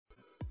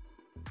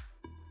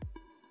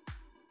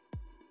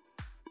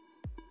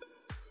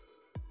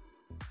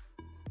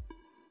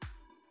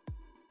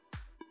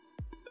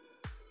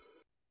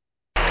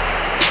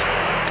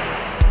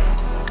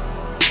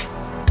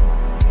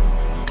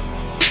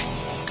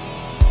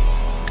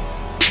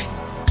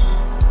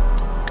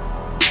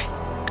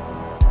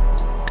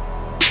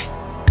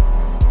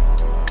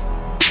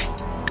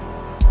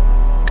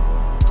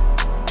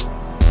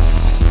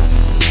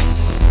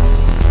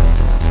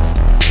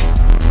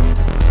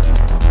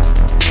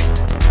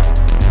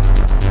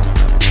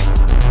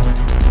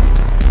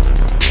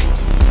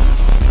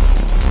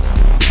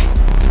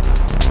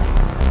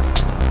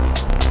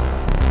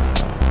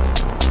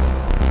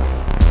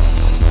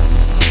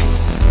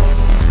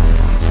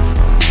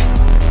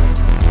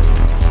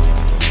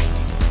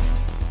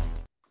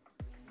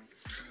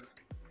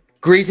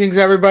Greetings,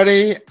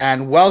 everybody,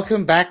 and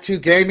welcome back to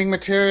Gaming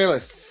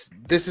Materialists.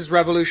 This is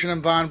Revolution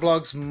and Vine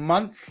Blog's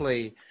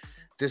monthly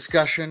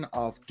discussion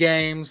of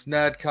games,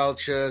 nerd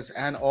cultures,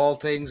 and all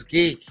things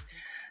geek.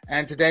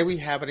 And today we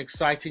have an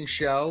exciting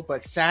show,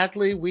 but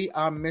sadly we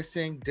are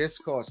missing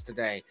Discourse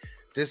today.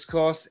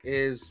 Discourse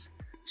is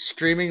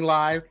streaming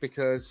live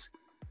because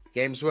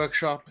Games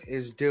Workshop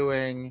is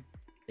doing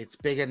its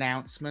big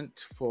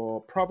announcement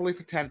probably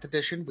for 10th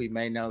edition. We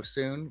may know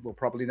soon. We'll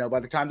probably know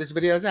by the time this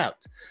video is out.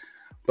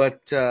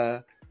 But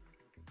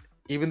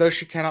even though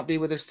she cannot be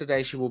with us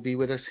today, she will be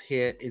with us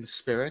here in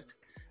spirit.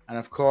 And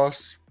of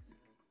course,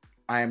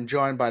 I am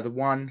joined by the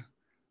one,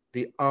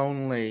 the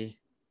only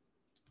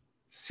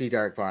C.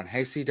 Derek Vaughn.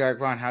 Hey, C. Derek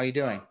Vaughn, how are you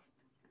doing?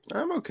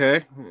 I'm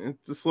okay.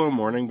 It's a slow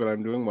morning, but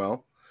I'm doing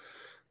well.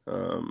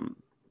 Um,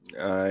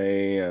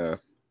 I'm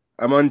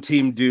on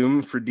Team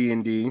Doom for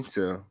D&D,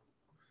 so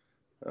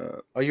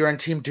Oh, you're on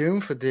Team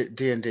Doom for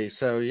D&D.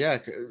 So yeah.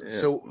 yeah.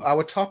 So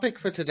our topic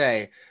for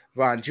today,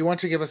 Vaughn, do you want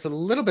to give us a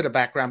little bit of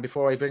background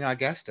before we bring our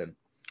guest in?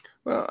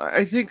 Well,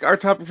 I think our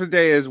topic for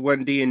today is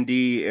when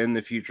D&D and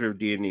the future of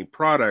D&D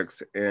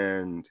products,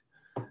 and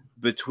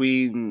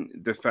between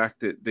the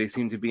fact that they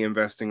seem to be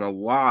investing a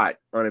lot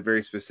on a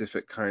very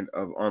specific kind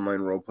of online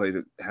roleplay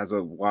that has a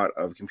lot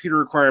of computer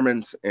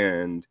requirements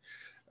and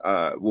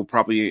will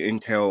probably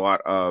entail a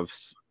lot of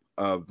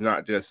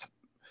not just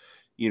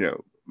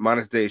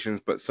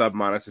monetizations, but sub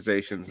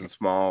monetizations and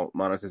small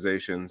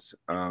monetizations.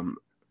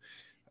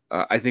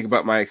 I think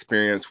about my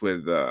experience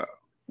with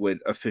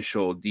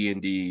official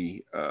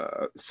D&D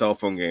cell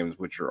phone games,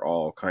 which are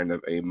all kind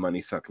of a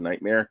money suck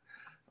nightmare.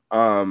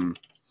 Um,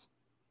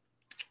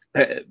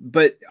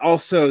 but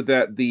also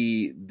that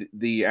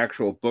the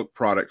actual book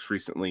products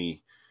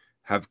recently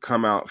have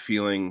come out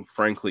feeling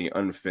frankly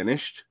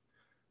unfinished.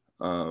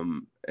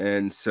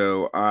 And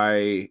so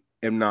I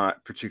am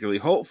not particularly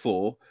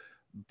hopeful,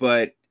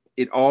 but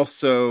it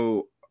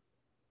also,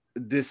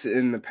 this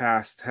in the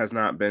past has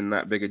not been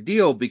that big a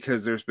deal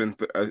because there's been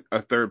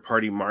a third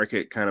party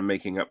market kind of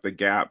making up the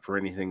gap for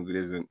anything that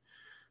isn't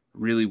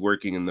really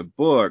working in the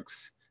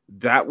books.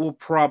 That will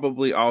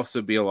probably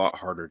also be a lot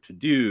harder to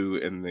do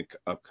in the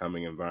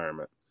upcoming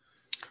environment.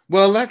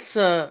 Well,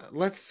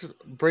 let's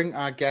bring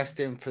our guest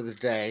in for the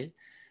day.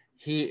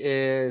 He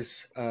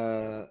is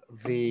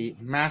the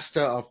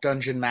master of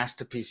Dungeon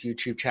Masterpiece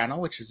YouTube channel,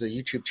 which is a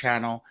YouTube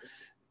channel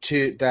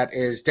that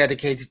is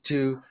dedicated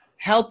to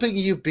helping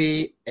you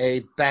be a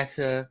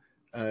better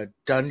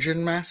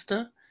dungeon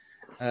master.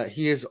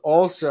 He is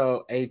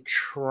also a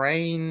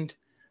trained,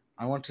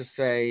 I want to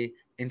say,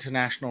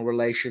 international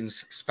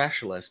relations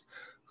specialist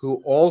who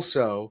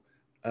also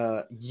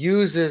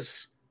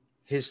uses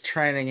his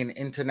training in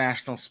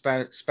international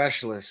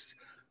specialists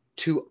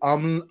to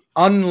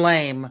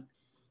unlame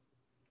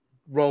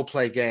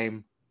roleplay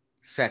game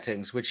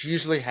settings, which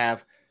usually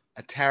have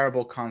a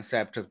terrible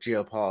concept of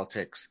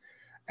geopolitics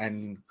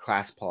and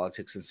class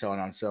politics and so on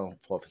and so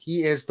forth.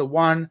 He is the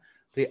one,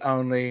 the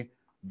only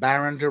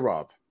Baron de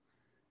Rob.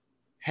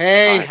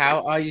 Hey, Hi,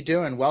 how are you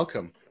doing?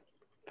 Welcome.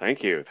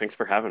 thank you. Thanks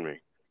for having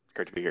me. It's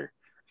great to be here.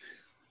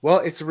 Well,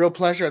 it's a real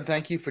pleasure, and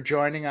thank you for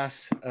joining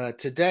us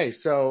today.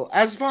 So,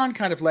 as Vaughn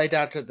kind of laid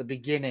out at the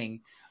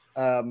beginning,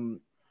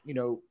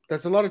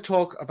 there's a lot of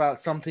talk about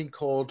something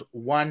called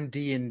One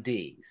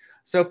D&D.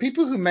 So,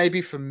 people who may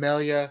be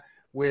familiar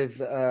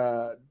with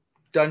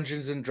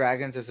Dungeons and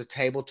Dragons as a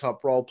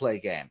tabletop role play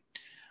game,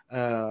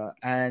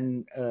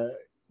 and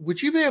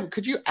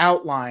could you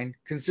outline,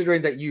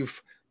 considering that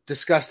you've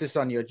discussed this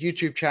on your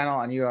YouTube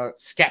channel and you are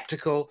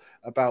skeptical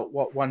about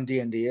what One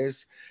D&D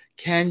is,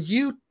 can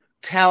you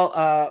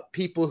tell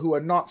people who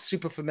are not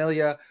super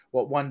familiar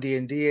what One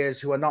D&D is,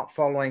 who are not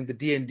following the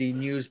D&D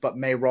news but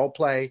may role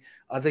play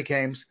other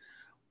games,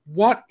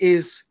 what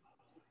is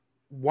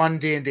One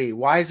D&D?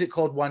 Why is it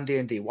called One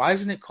D&D? Why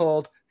isn't it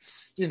called,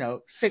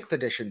 sixth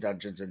edition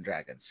Dungeons and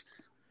Dragons?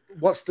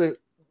 What's the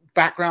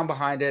background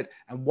behind it,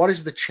 and what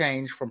is the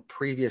change from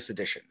previous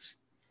editions?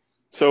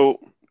 So,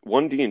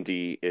 one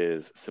D&D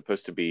is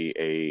supposed to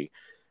be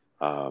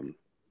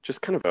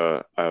just kind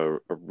of a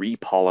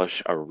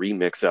repolish, a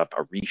remix up,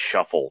 a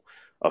reshuffle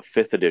of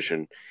fifth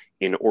edition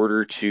in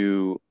order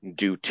to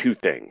do two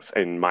things,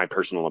 in my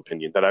personal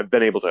opinion, that I've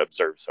been able to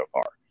observe so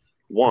far.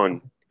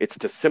 One, it's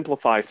to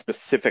simplify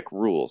specific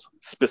rules,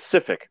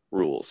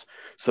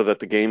 so that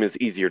the game is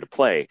easier to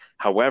play.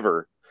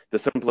 However, the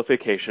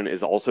simplification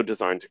is also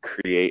designed to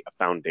create a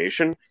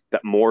foundation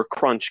that more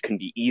crunch can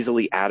be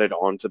easily added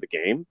onto the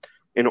game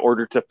in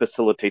order to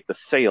facilitate the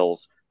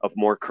sales of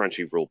more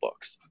crunchy rule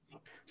books.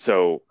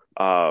 So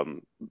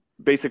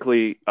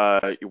basically,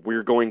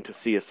 we're going to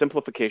see a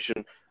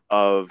simplification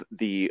of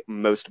the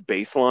most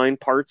baseline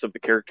parts of the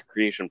character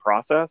creation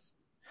process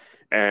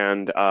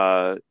and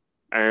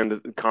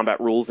combat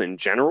rules in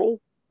general.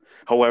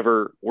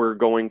 However, we're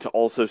going to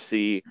also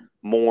see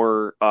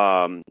more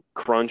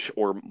crunch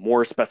or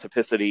more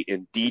specificity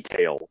in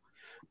detail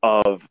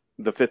of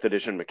the fifth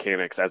edition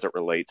mechanics as it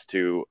relates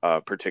to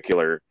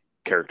particular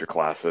character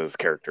classes,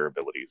 character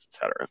abilities,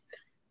 etc.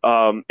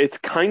 It's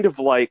kind of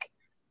like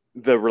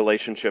the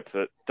relationship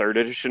that third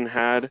edition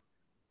had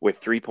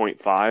with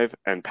 3.5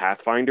 and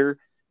Pathfinder.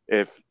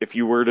 If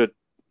you were to,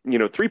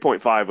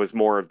 3.5 was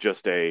more of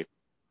just a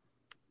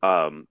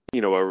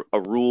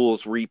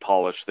rules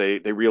repolish.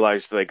 They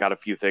realized they got a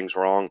few things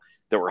wrong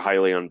that were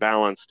highly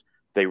unbalanced.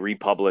 They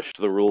republished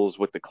the rules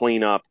with the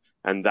cleanup,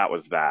 and that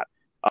was that.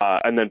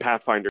 And then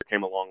Pathfinder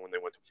came along when they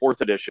went to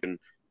fourth edition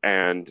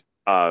and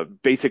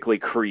basically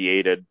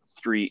created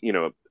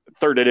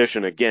third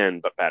edition again,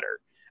 but better.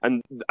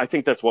 And I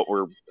think that's what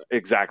we're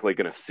exactly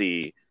going to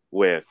see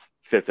with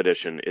fifth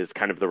edition is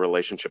kind of the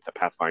relationship that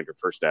Pathfinder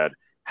First Ed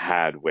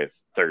had with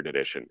third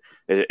edition.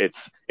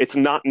 It's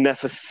not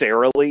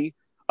necessarily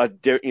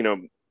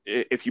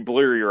if you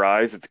blur your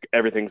eyes,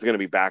 everything's going to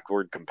be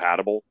backward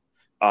compatible.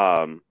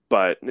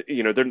 But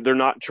they're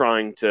not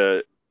trying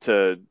to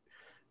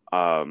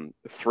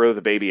throw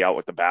the baby out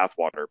with the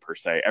bathwater per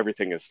se.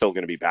 Everything is still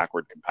going to be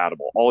backward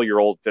compatible. All your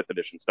old fifth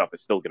edition stuff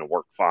is still going to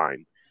work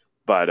fine,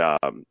 but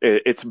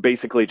it's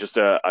basically just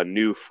a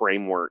new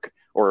framework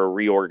or a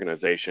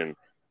reorganization.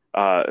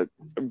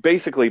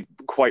 Basically,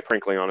 quite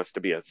frankly, honest,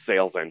 to be a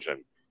sales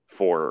engine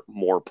for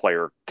more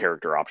player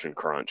character option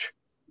crunch.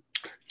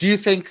 Do you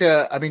think?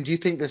 Do you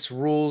think this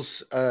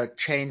rules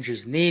change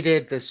is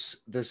needed?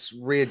 This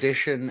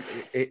re-edition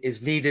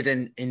is needed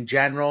in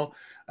general.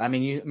 I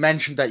mean, you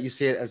mentioned that you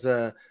see it as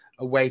a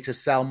way to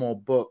sell more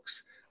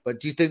books, but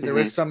do you think there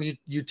is some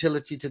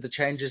utility to the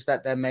changes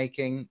that they're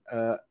making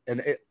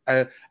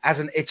as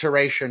an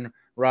iteration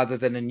rather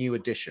than a new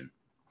edition?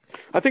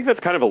 I think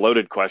that's kind of a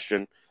loaded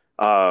question,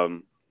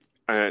 and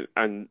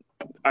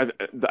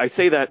I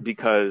say that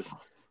because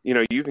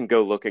you can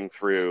go looking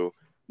through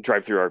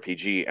drive through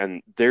RPG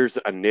and there's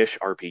a niche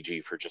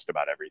RPG for just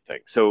about everything.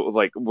 So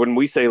like when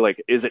we say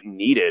like is it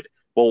needed?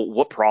 Well,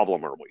 what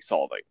problem are we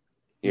solving?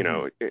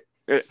 And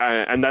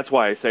that's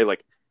why I say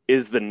like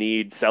is the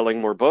need selling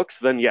more books?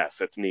 Then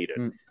yes, it's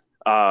needed.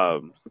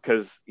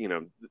 Because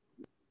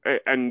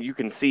and you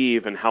can see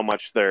even how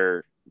much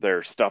their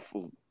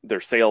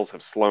sales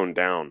have slowed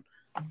down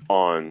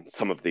on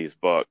some of these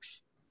books.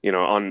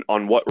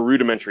 On what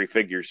rudimentary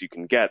figures you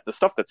can get, the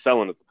stuff that's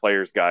selling at the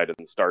player's guide and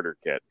the starter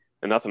kit,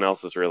 and nothing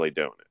else is really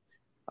doing it.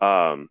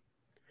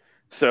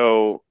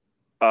 So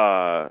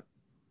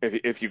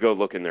if you go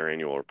look in their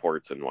annual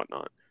reports and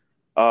whatnot,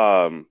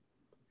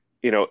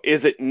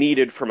 is it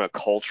needed from a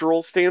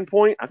cultural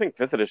standpoint? I think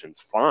fifth edition's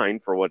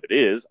fine for what it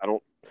is.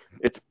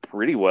 It's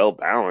pretty well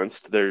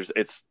balanced.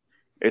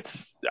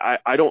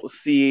 I don't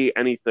see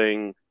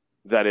anything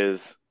that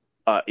is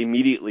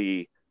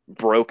immediately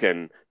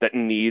broken that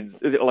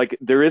needs like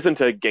there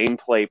isn't a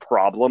gameplay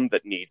problem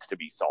that needs to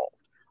be solved.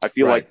 I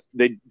feel like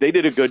they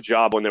did a good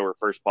job when they were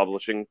first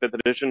publishing fifth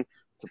edition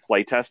to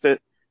play test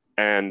it,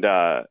 and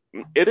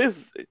it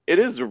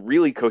is a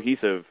really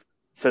cohesive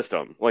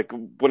system. Like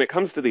when it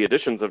comes to the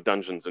editions of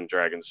Dungeons and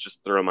Dragons, just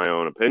throw my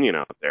own opinion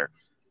out there.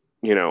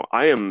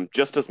 I am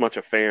just as much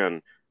a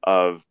fan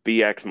of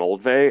BX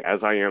Moldvay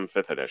as I am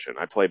fifth edition.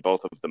 I play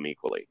both of them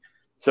equally.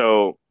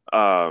 So,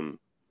 and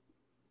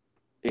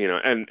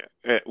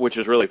which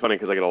is really funny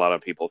because I get a lot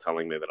of people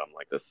telling me that I'm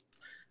like this,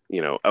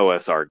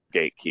 OSR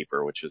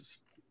gatekeeper, which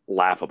is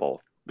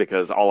laughable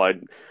because all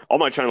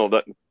my channel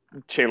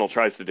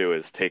tries to do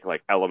is take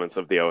like elements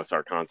of the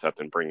OSR concept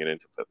and bring it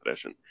into fifth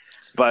edition.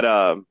 But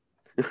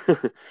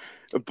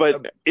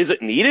but is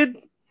it needed?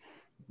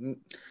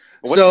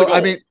 What's the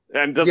goal?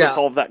 And does it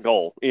solve that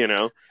goal?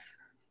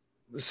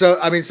 So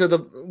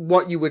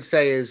what you would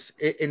say is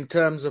in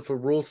terms of a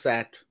rule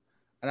set,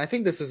 and I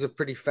think this is a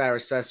pretty fair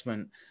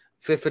assessment.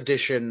 Fifth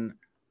edition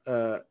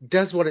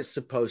does what it's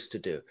supposed to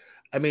do.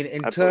 I mean,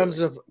 in terms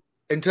of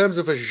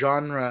a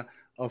genre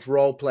of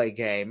role play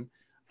game,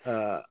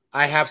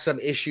 I have some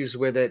issues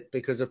with it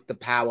because of the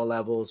power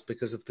levels,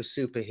 because of the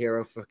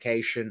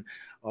superheroification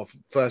of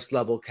first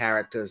level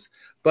characters.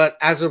 But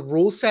as a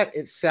rule set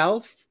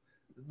itself,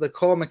 the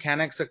core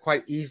mechanics are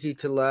quite easy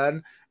to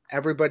learn.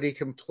 Everybody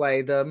can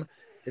play them.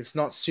 It's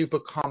not super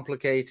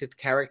complicated.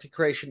 Character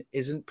creation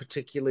isn't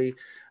particularly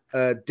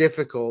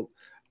difficult.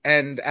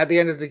 And at the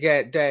end of the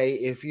day,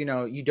 if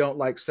you don't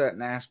like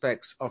certain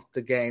aspects of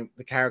the game,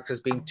 the characters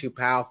being too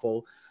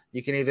powerful,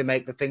 you can either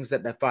make the things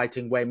that they're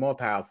fighting way more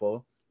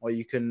powerful, or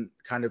you can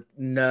kind of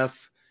nerf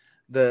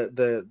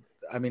the.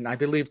 I mean, I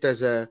believe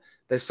there's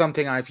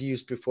something I've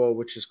used before,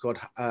 which is called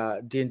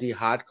D&D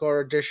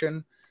Hardcore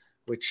Edition,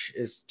 which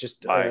is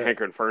just by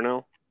Hank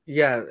Inferno.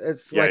 Yeah,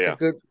 it's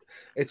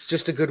it's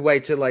just a good way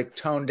to like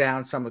tone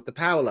down some of the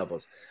power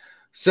levels.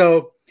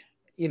 So,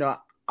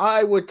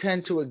 I would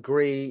tend to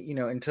agree,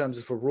 in terms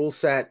of a rule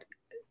set,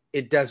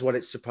 it does what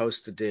it's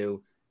supposed to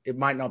do. It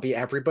might not be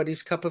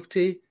everybody's cup of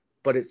tea,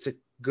 but it's a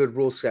good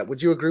rule set.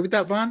 Would you agree with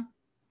that, Vaughn?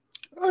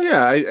 Oh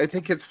yeah, I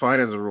think it's fine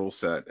as a rule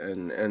set,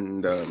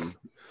 and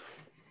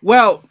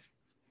well,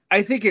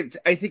 I think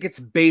its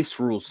base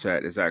rule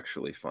set is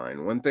actually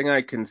fine. One thing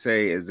I can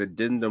say is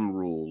addendum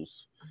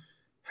rules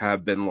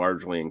have been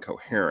largely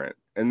incoherent,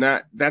 and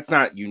that's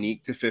not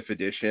unique to fifth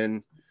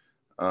edition.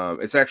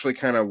 It's actually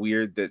kind of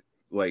weird that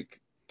like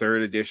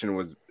third edition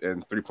was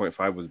and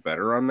 3.5 was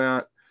better on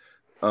that.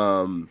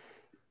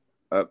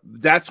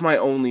 That's my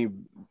only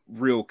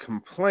real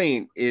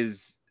complaint,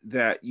 is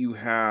that you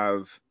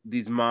have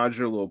these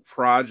modular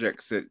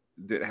projects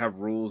that have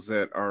rules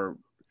that are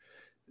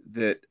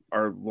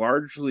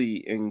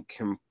largely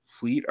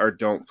incomplete or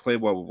don't play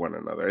well with one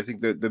another. I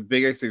think the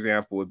biggest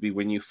example would be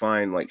when you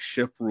find like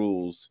ship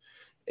rules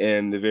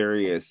in the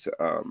various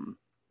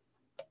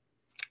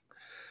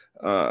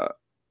uh,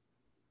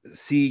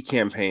 sea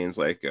campaigns,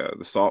 like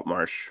the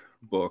Saltmarsh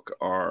book,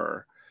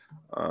 are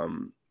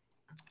um,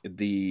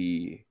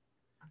 the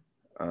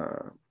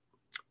uh,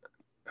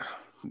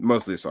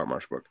 mostly the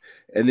Saltmarsh book,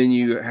 and then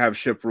you have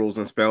ship rules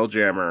and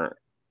Spelljammer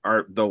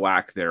are the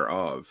lack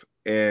thereof,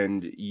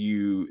 and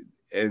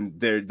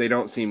they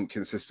don't seem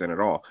consistent at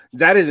all.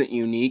 That isn't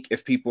unique.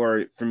 If people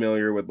are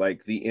familiar with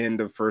like the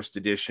end of first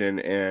edition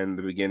and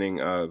the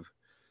beginning of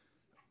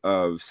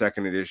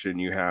second edition,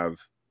 you have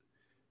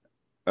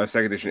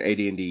second edition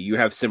AD&D, you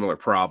have similar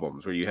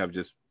problems where you have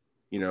just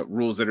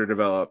rules that are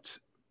developed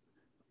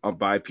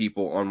by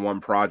people on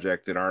one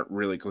project that aren't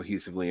really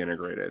cohesively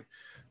integrated.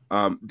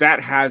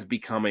 That has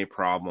become a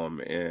problem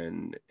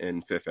in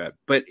fifth ed,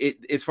 but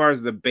as far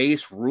as the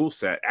base rule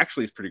set,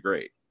 actually is pretty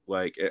great.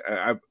 Like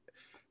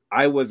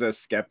I was a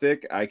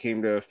skeptic. I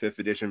came to fifth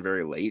edition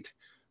very late.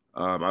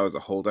 I was a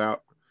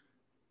holdout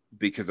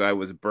because I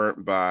was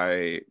burnt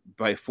by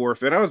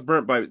fourth, and I was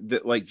burnt by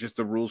like just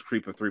the rules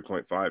creep of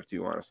 3.5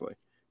 too, honestly.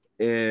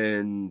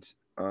 And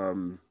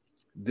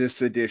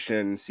this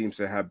edition seems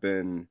to have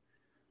been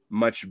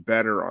much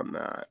better on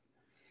that,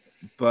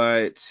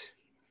 but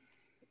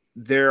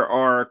there's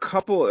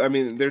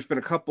been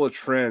a couple of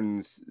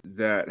trends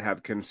that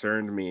have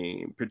concerned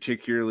me,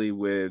 particularly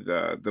with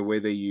the way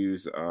they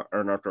use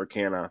Unearthed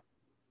Arcana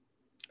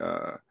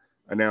uh,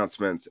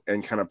 announcements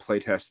and kind of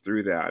playtest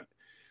through that.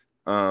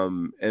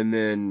 And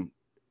then,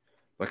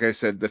 like I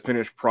said, the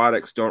finished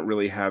products don't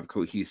really have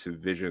cohesive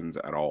visions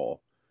at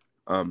all.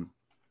 Um,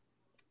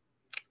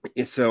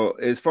 so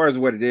as far as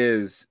what it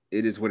is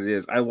what it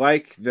is. I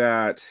like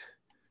that.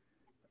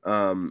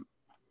 Um,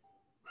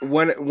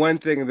 one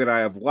thing that I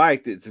have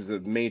liked, is a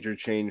major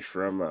change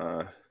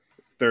from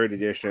third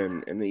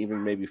edition and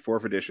even maybe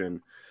fourth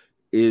edition,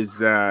 is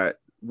that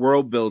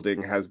world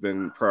building has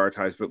been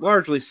prioritized, but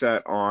largely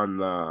set on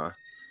the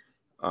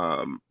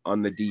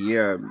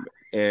DM.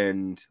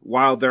 And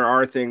while there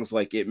are things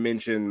like it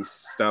mentions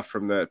stuff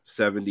from the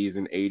 70s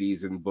and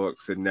 80s in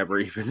books and never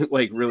even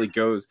like really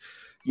goes,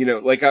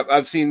 like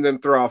I've seen them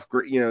throw off,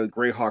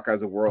 Greyhawk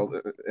as a world,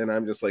 and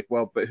I'm just like,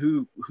 well, but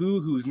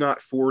who's not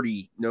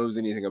 40 knows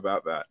anything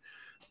about that?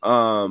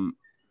 Um,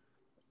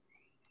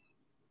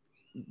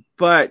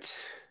 but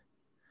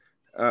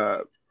uh,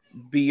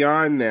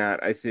 beyond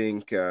that, I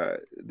think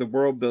the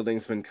world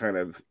building's been kind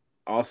of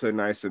also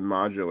nice and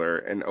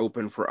modular and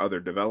open for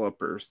other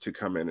developers to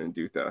come in and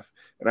do stuff,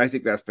 and I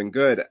think that's been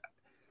good.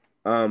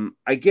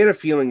 I get a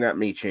feeling that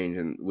may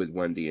change with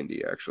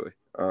 1D&D actually,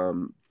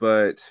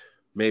 but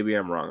maybe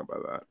I'm wrong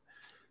about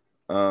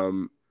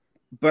that.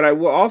 But I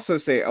will also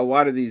say a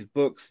lot of these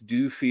books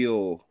do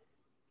feel,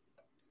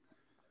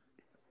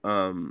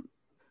 um,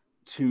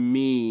 to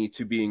me,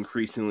 to be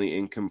increasingly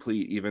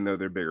incomplete, even though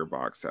they're bigger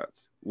box sets,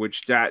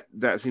 which that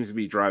seems to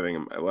be driving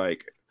them.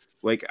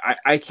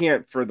 I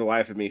can't for the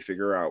life of me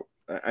figure out.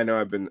 I know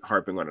I've been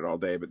harping on it all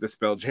day, but the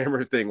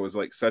Spelljammer thing was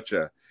like such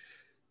a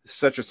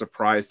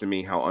surprise to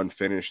me, how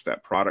unfinished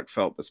that product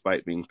felt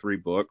despite being 3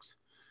 books,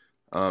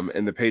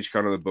 and the page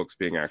count of the books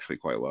being actually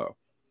quite low.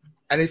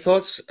 Any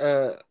thoughts,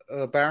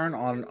 Baron,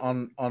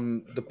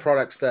 on the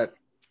products that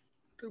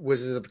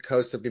Wizards of the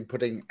Coast have been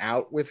putting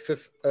out with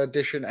fifth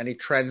edition? Any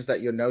trends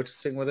that you're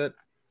noticing with it?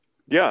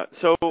 Yeah,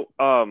 so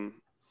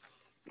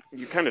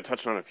you kind of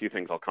touched on a few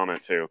things I'll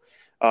comment to.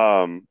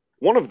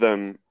 One of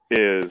them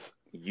is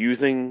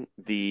using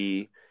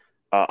the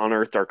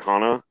Unearthed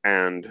Arcana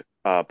and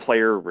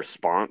player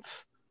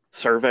response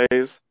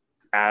surveys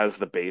as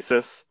the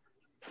basis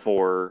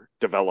for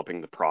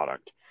developing the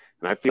product.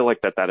 And I feel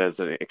like that is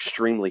an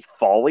extremely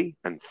folly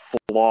and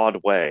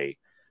flawed way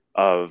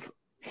of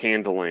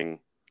handling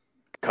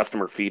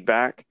customer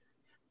feedback.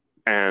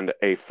 And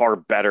a far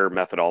better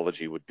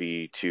methodology would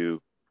be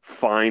to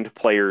find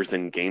players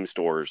in game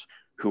stores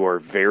who are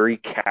very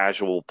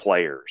casual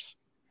players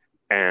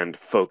and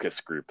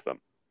focus group them.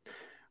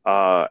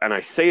 And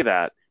I say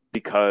that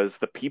because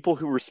the people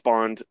who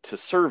respond to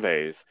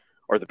surveys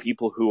are the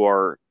people who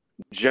are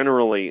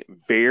generally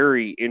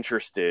very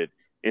interested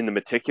in the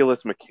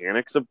meticulous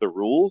mechanics of the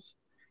rules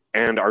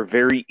and are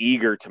very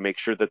eager to make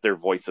sure that their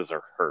voices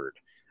are heard.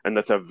 And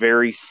that's a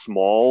very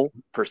small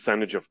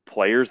percentage of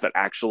players that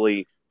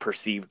actually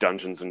perceive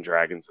Dungeons and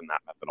Dragons in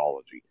that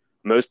methodology.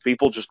 Most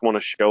people just want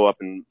to show up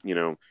and,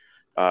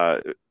 uh,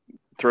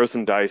 throw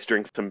some dice,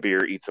 drink some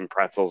beer, eat some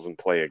pretzels, and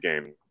play a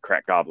game,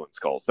 crack goblin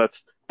skulls.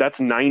 That's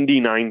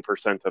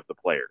 99% of the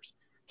players.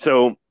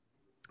 So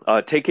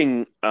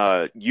taking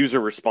user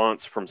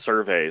response from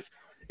surveys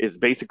is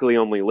basically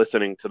only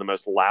listening to the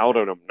most loud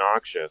and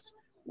obnoxious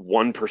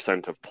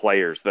 1% of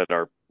players that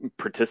are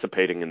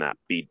participating in that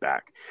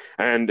feedback.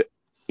 And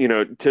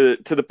to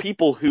the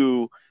people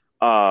who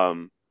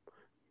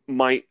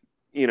might,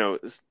 you know,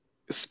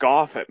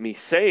 scoff at me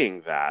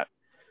saying that,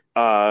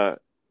 uh,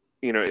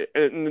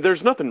 and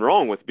there's nothing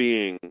wrong with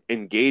being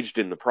engaged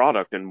in the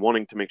product and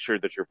wanting to make sure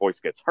that your voice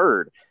gets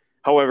heard.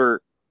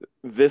 However,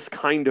 this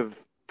kind of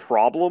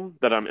problem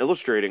that I'm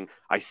illustrating,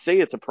 I say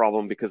it's a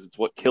problem because it's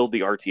what killed the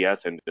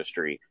RTS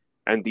industry.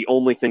 And the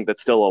only thing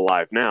that's still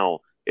alive now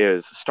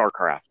is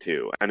StarCraft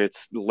 2. And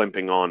it's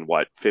limping on,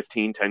 what,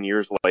 15, 10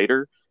 years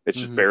later? It's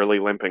just Hmm. barely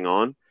limping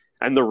on.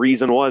 And the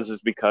reason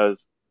is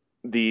because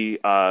the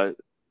uh,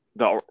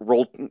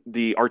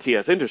 the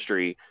RTS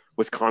industry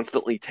was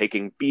constantly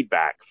taking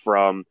feedback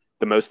from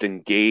the most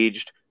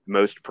engaged,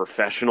 most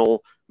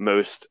professional,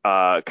 most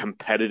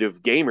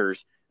competitive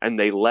gamers, and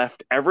they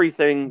left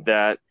everything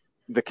that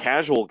the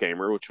casual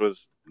gamer, which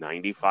was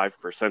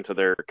 95% of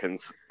their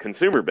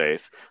consumer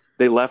base,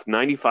 they left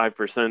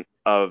 95%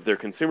 of their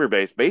consumer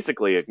base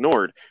basically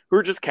ignored, who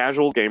were just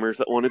casual gamers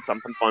that wanted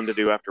something fun to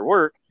do after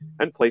work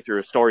and play through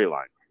a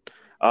storyline.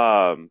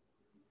 Um,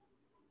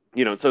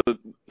 so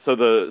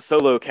the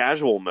solo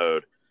casual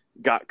mode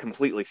got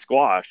completely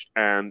squashed,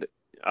 and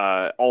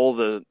all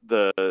the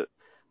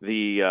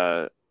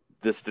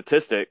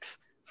statistics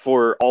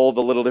for all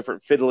the little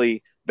different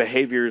fiddly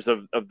behaviors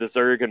of the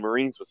Zerg and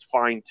Marines was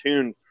fine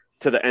tuned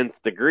to the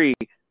nth degree,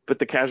 but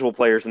the casual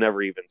players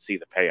never even see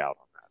the payout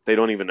on that. They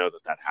don't even know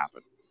that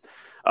happened.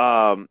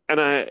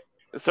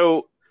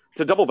 So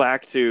to double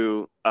back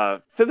to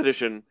fifth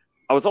edition,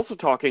 I was also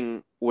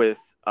talking with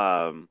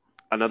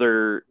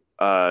another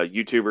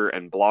YouTuber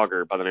and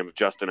blogger by the name of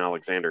Justin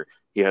Alexander.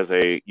 He has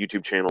a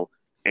YouTube channel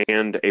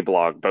and a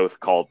blog, both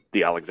called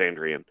The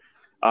Alexandrian.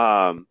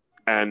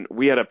 And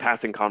we had a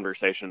passing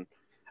conversation,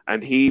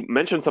 and he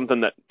mentioned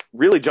something that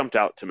really jumped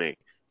out to me.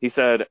 He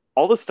said,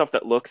 all the stuff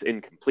that looks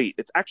incomplete,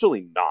 it's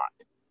actually not.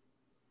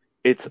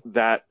 It's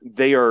that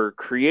they are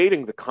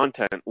creating the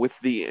content with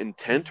the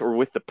intent or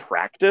with the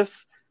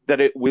practice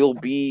that it will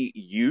be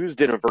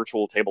used in a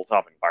virtual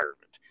tabletop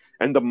environment.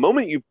 And the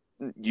moment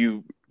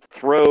you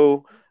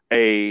throw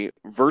a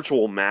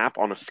virtual map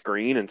on a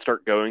screen and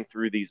start going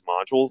through these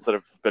modules that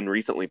have been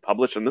recently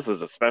published, and this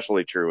is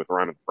especially true with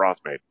Run of the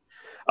Frostmaiden,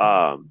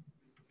 um,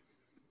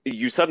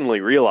 you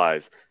suddenly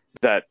realize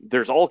that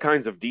there's all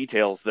kinds of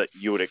details that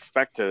you would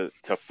expect to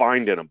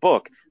find in a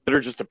book that are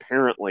just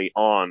apparently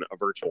on a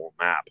virtual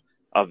map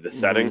of the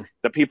setting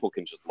that people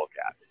can just look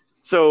at.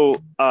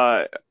 So,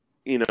 I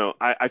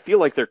feel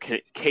like they're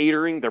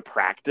they're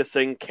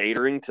practicing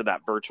catering to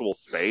that virtual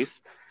space.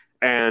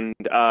 And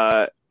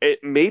it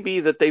may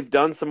be that they've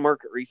done some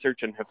market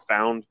research and have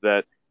found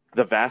that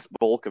the vast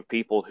bulk of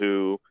people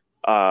who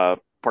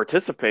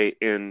participate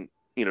in,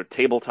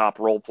 tabletop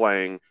role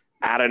playing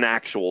at an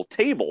actual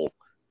table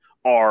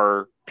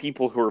are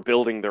people who are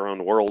building their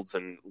own worlds,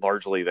 and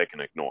largely they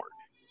can ignore,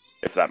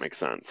 if that makes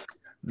sense.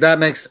 That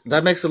makes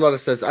a lot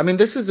of sense. I mean,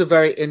 this is a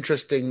very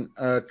interesting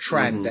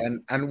trend, Mm-hmm.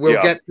 and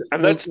Yeah,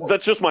 and we'll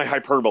that's just my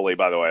hyperbole,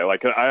 by the way.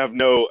 Like, I have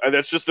no,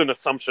 that's just an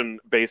assumption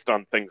based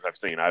on things I've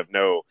seen. I have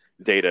no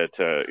data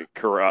to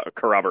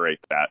corroborate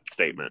that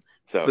statement.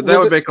 So, But that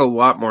with would it. make a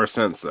lot more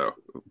sense, though.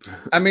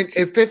 I mean,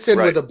 it fits in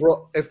with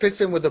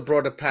right. a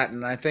broader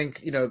pattern. I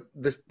think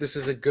this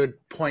is a good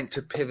point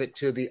to pivot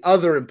to the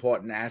other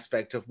important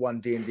aspect of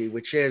One D&D,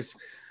 which is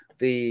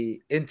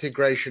the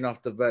integration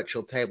of the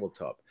virtual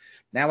tabletop.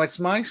 Now, it's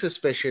my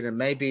suspicion, and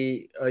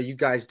maybe you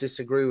guys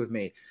disagree with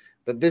me,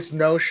 that this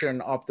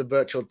notion of the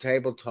virtual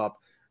tabletop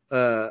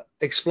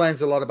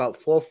explains a lot about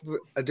fourth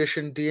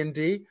edition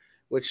D&D,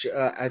 which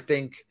I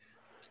think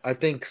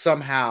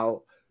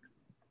somehow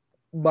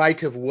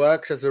might have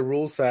worked as a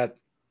rule set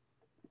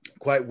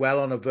quite well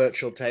on a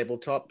virtual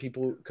tabletop.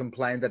 People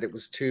complained that it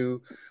was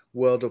too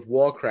World of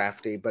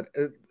Warcrafty, but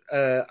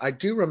I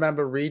do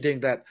remember reading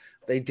that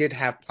they did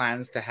have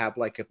plans to have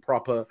like a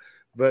proper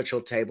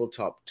virtual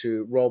tabletop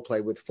to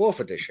roleplay with fourth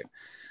edition.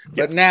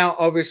 But Yes. now,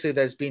 obviously,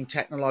 there's been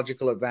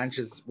technological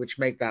advances which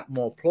make that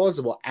more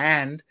plausible,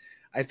 and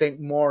I think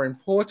more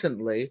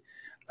importantly,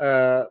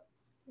 uh,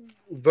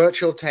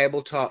 virtual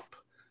tabletop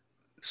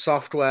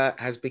software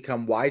has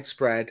become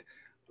widespread.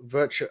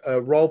 Virtual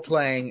role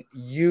playing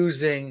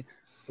using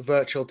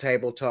virtual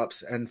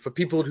tabletops, and for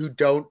people who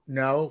don't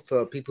know,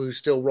 for people who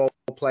still role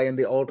play in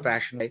the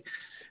old-fashioned way,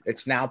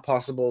 it's now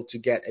possible to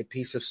get a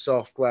piece of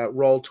software.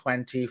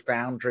 Roll20,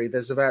 Foundry.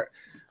 There's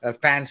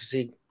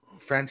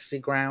fantasy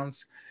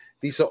grounds.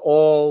 These are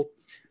all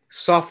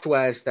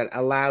softwares that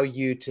allow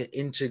you to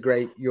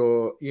integrate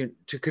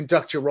to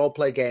conduct your role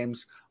play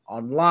games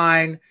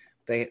online.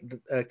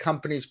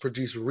 Companies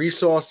produce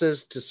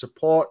resources to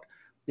support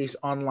these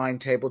online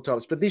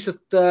tabletops, but these are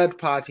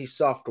third-party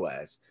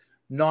softwares,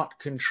 not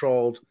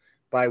controlled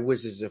by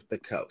Wizards of the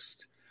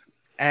Coast.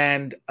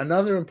 And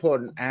another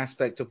important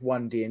aspect of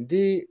One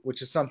D&D,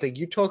 which is something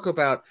you talk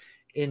about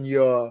in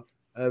your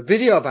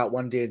video about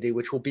One D&D,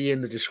 which will be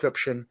in the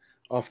description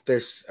of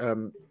this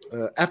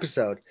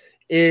episode,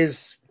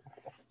 is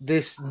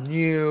this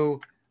new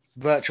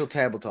virtual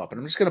tabletop. And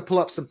I'm just going to pull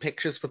up some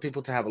pictures for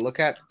people to have a look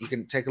at. You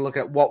can take a look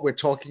at what we're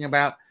talking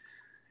about.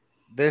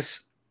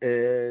 This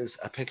is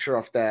a picture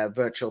of their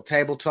virtual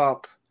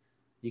tabletop.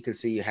 You can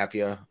see you have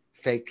your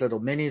fake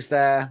little minis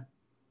there.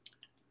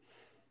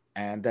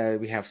 and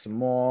we have some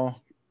more,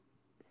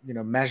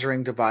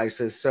 measuring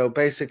devices. So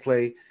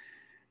basically,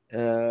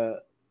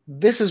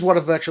 this is what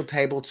a virtual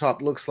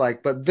tabletop looks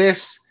like, but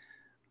this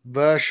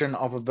version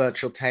of a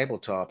virtual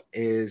tabletop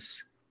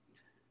is,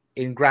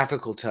 in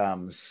graphical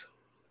terms,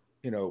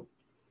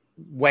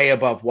 way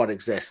above what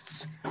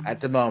exists at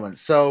the moment.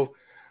 So,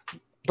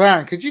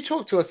 Baron, could you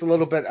talk to us a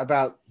little bit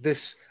about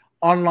this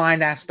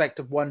online aspect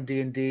of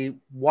 1D&D,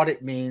 what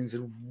it means,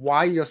 and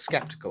why you're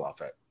skeptical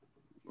of it?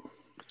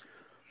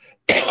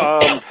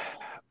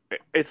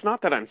 It's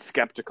not that I'm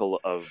skeptical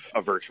of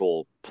a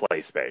virtual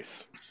play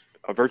space.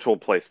 A virtual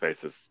play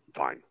space is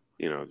fine.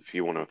 If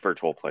you want a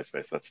virtual play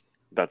space,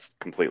 that's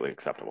completely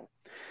acceptable.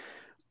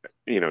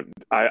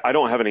 I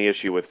don't have any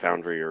issue with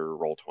Foundry or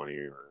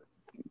Roll20 or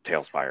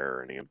Tailspire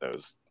or any of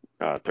those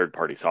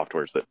third-party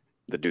softwares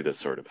that do this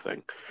sort of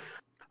thing.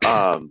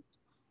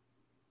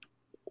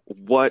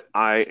 What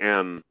I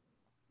am,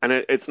 and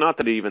it's not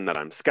that even that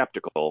I'm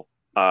skeptical,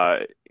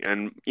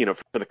 and for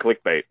the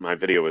clickbait, my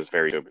video is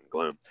very doom and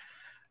gloom.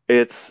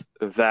 It's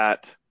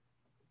that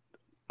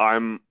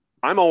I'm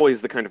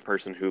always the kind of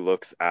person who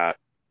looks at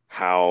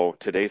how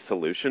today's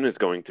solution is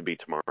going to be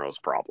tomorrow's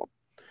problem.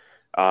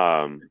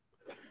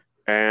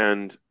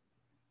 And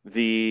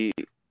the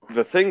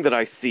thing that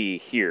I see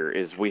here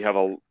is we have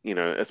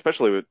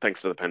especially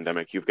thanks to the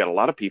pandemic, you've got a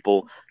lot of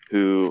people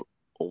who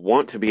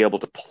want to be able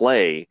to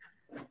play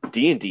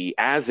D&D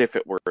as if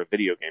it were a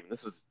video game.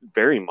 This is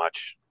very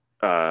much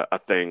a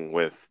thing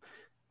with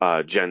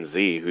Gen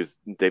Z,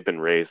 they've been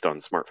raised on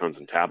smartphones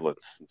and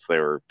tablets since they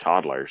were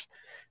toddlers.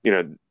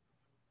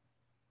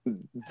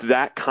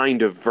 That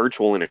kind of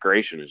virtual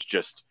integration is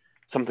just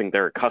something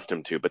they're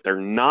accustomed to, but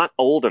they're not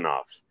old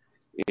enough.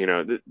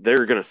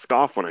 They're going to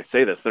scoff when I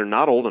say this. They're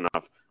not old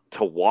enough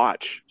to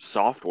watch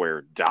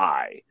software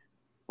die,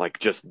 like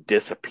just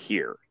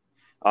disappear.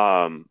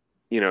 And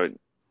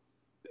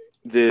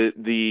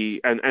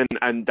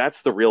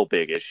that's the real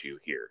big issue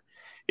here,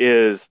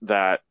 is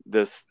that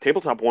this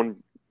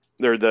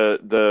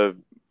the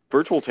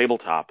virtual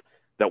tabletop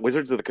that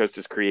Wizards of the Coast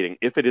is creating,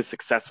 if it is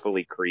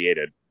successfully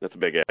created, that's a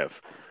big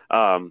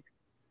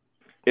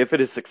if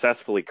it is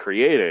successfully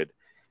created,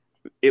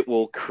 it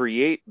will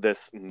create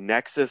this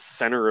nexus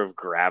center of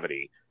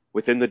gravity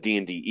within the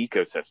D&D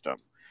ecosystem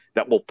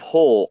that will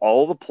pull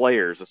all the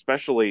players,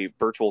 especially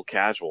virtual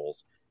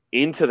casuals,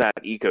 into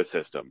that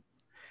ecosystem.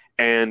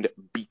 And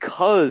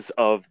because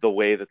of the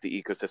way that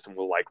the ecosystem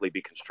will likely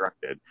be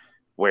constructed,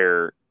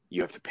 where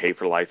you have to pay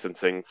for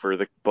licensing for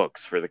the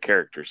books, for the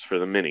characters, for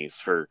the minis,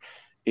 for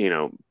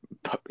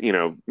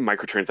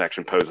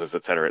microtransaction poses,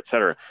 et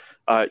cetera,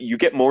 you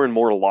get more and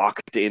more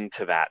locked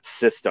into that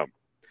system.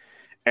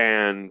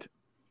 And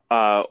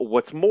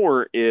what's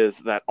more is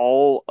that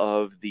all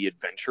of the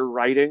adventure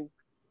writing,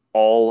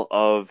 all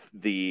of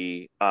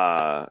the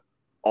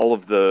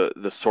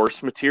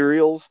source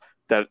materials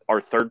that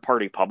are third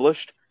party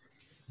published,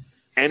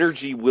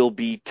 energy will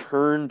be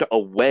turned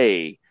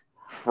away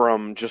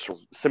from just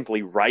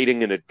simply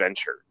writing an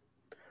adventure.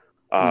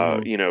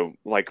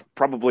 Like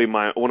probably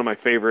one of my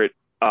favorite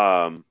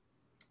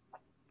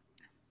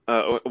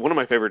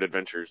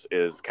adventures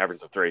is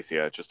Caverns of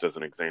Thracia, just as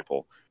an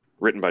example,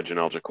 written by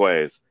Janelle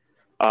Jacquez.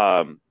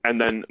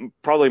 And then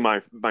probably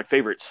my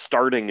favorite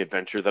starting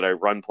adventure that I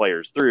run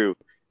players through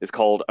is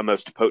called A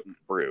Most Potent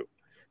Brew,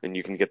 and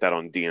you can get that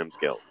on DM's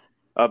Guild.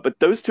 But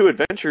those two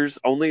adventures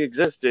only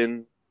exist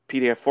in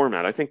PDF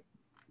format. I think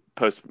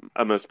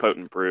A Most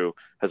Potent Brew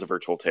has a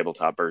virtual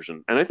tabletop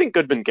version, and I think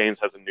Goodman Games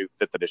has a new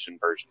 5th edition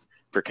version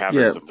for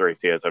Caverns of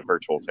Thracia as a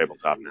virtual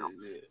tabletop now.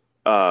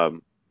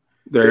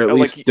 They're at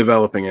least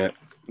developing it.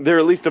 They're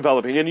at least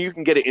developing, and you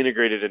can get it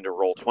integrated into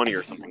Roll20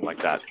 or something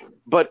like that.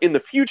 But in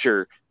the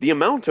future, the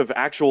amount of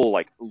actual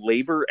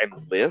labor and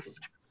lift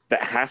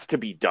that has to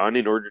be done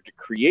in order to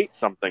create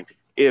something,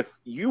 if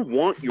you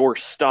want your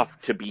stuff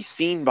to be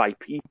seen by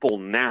people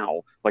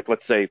now, like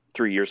let's say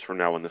 3 years from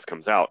now when this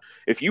comes out,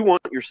 if you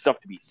want your stuff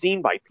to be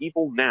seen by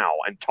people now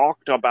and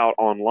talked about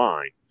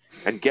online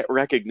and get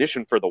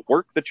recognition for the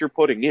work that you're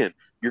putting in,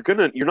 you're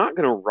not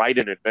gonna write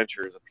an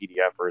adventure as a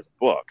PDF or as a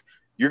book.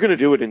 You're gonna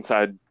do it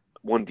inside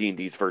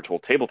 1D&D's virtual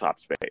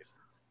tabletop space.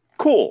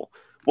 Cool.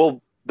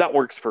 Well, that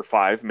works for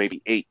 5,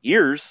 maybe 8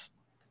 years,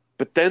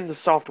 but then the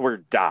software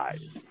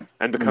dies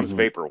and becomes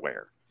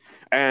vaporware.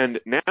 And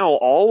now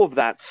all of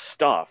that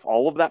stuff,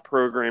 all of that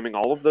programming,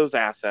 all of those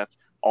assets,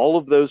 all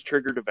of those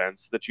triggered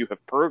events that you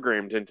have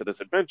programmed into this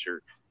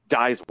adventure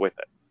dies with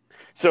it.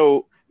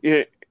 So,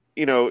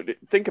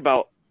 think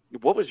about,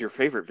 what was your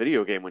favorite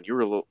video game when you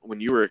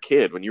were a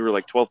kid, when you were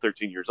like 12,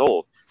 13 years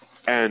old?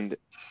 And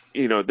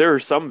there are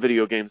some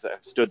video games that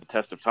have stood the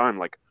test of time,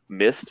 like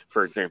Myst,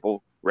 for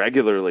example,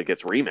 regularly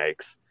gets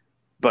remakes.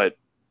 But,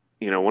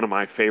 one of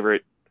my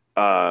favorite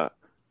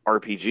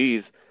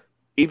RPGs,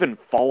 even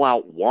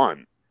Fallout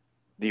 1,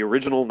 the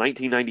original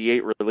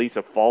 1998 release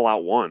of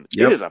Fallout 1,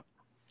 It is a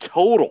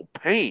total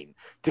pain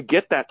to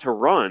get that to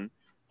run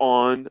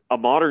on a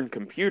modern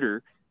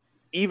computer,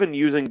 even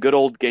using good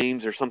old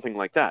games or something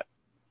like that.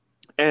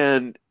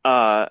 And,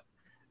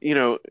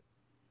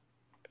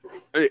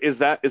 Is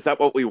that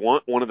what we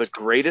want? One of the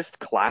greatest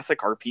classic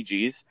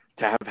RPGs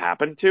to have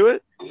happened to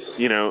it,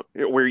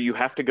 where you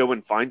have to go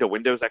and find a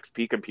Windows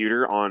XP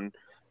computer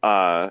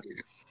uh,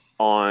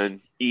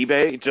 on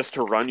eBay just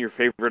to run your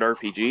favorite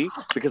RPG,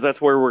 because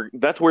that's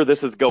where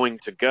this is going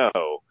to go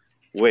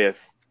with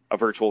a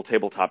virtual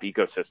tabletop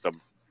ecosystem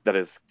that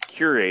is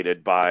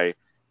curated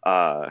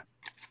uh,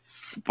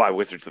 by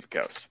Wizards of the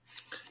Coast.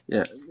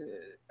 Yeah,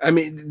 I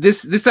mean,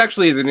 this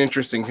actually is an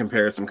interesting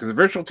comparison because the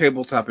virtual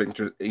tabletop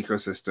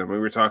ecosystem, we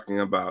were talking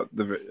about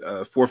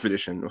the fourth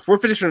edition. The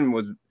fourth edition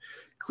was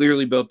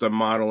clearly built on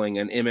modeling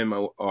an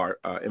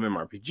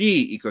MMORPG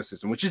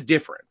ecosystem, which is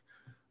different.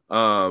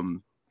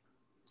 And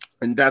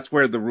that's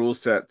where the rule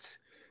sets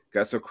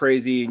got so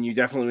crazy. And you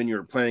definitely, when you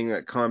were playing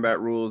that combat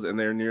rules and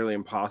they're nearly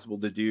impossible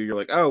to do, you're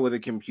like, oh, with a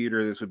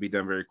computer, this would be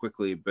done very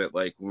quickly. But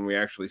like when we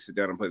actually sit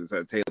down and play this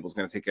at a table, it's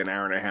going to take an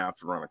hour and a half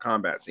to run a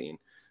combat scene,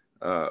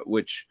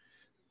 which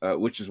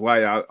is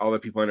why all the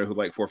people I know who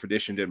like fourth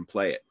edition didn't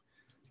play it.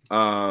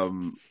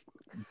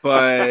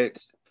 But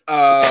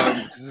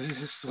it's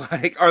just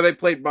like, or they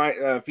played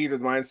Feet of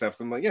the Mind stuff.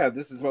 So I'm like, yeah,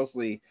 this is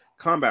mostly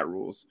combat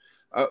rules.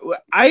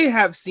 I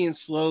have seen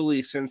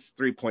slowly since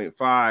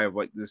 3.5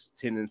 like this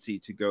tendency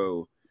to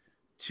go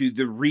to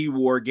the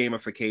rewar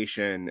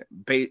gamification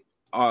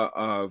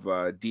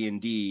of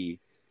D&D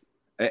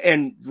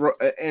and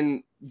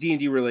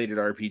D&D related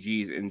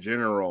RPGs in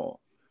general.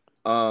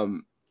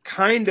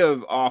 Kind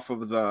of off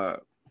of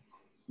the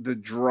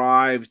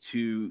drive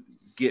to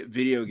get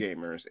video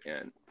gamers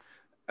in.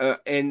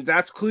 And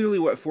that's clearly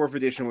what fourth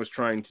edition was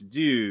trying to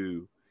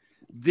do.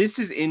 This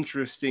is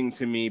interesting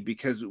to me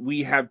because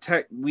we had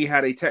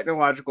a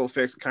technological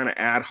fix, kind of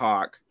ad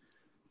hoc,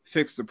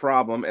 fix the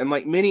problem. And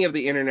like many of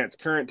the internet's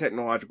current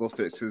technological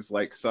fixes,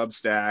 like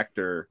Substack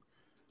or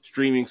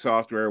streaming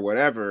software or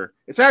whatever,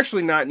 it's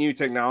actually not new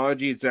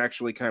technology. It's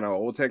actually kind of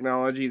old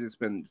technology that's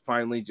been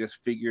finally just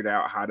figured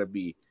out how to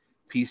be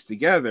pieced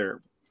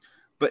together.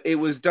 But it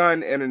was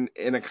done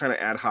in a kind of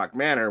ad hoc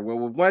manner. Well,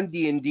 with one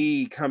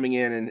D&D coming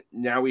in, and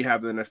now we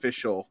have an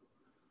official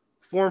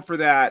form for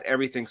that.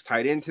 Everything's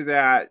tied into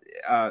that.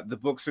 The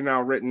books are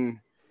now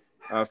written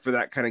for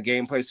that kind of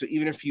gameplay. So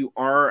even if you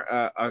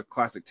are a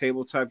classic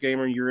tabletop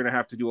gamer, you're going to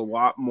have to do a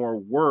lot more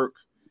work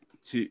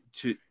to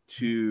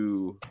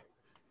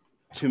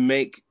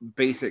make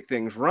basic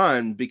things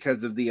run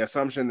because of the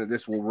assumption that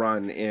this will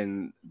run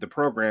in the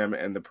program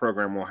and the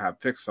program will have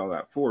fixed all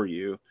that for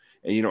you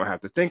and you don't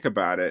have to think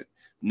about it.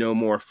 No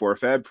more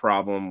fourth ed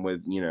problem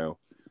with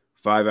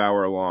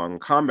 5-hour long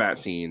combat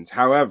scenes.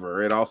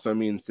 However, it also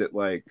means that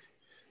like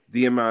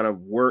the amount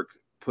of work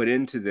put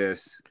into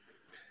this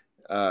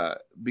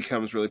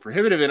becomes really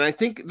prohibitive. And I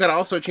think that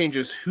also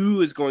changes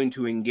who is going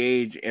to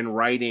engage in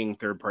writing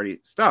third party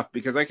stuff,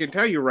 because I can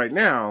tell you right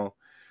now,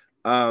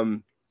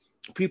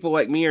 people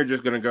like me are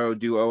just going to go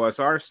do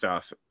OSR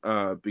stuff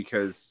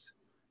because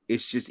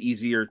it's just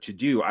easier to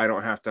do. I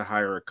don't have to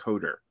hire a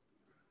coder.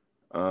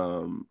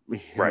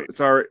 Right. It's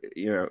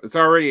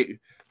already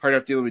hard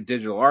enough dealing with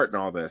digital art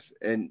and all this,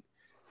 and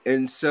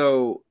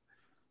so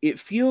it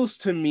feels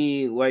to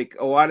me like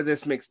a lot of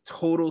this makes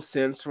total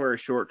sense for a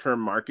short-term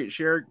market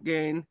share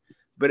gain,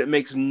 but it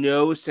makes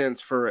no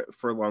sense for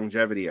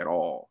longevity at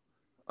all.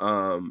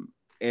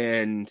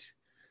 And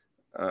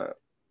uh,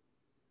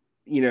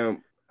 you know,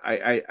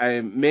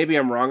 I maybe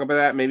I'm wrong about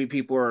that. Maybe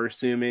people are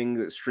assuming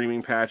that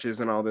streaming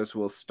patches and all this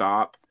will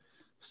stop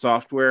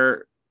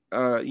software,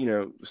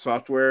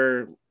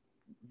 software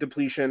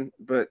depletion,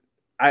 but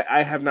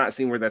I have not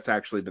seen where that's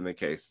actually been the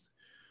case.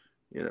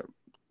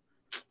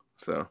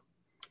 So.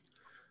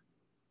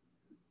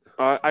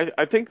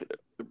 I think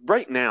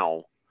right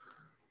now,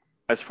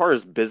 as far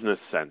as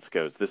business sense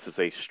goes, this is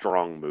a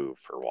strong move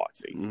for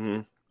WotC.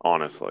 Mm-hmm.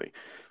 Honestly,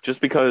 just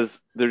because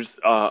there's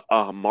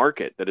a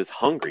market that is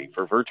hungry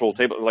for virtual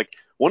table. Like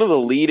one of the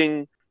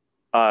leading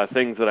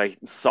things that I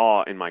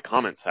saw in my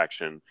comment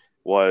section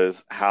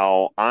was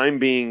how I'm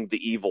being the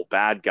evil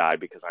bad guy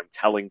because I'm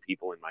telling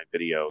people in my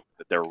video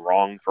that they're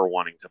wrong for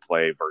wanting to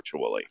play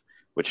virtually,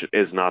 which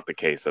is not the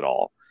case at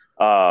all.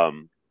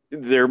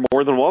 They're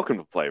more than welcome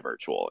to play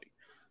virtually.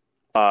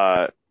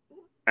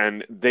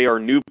 And they are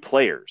new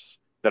players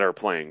that are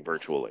playing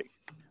virtually.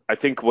 I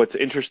think what's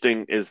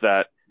interesting is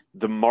that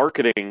the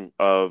marketing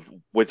of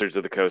Wizards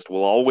of the Coast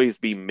will always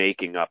be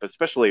making up,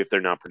 especially if they're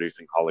not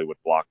producing Hollywood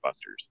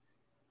blockbusters.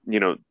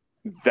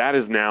 That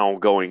is now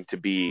going to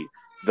be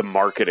the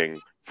marketing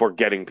for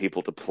getting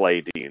people to play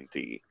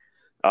D&D.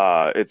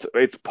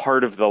 It's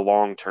part of the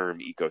long-term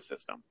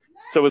ecosystem.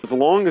 So as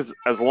long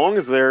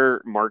as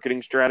their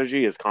marketing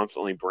strategy is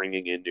constantly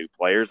bringing in new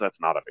players,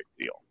 that's not a big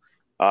deal.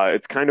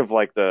 It's kind of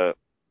like the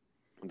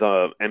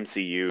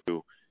MCU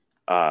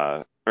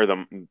or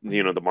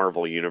the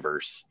Marvel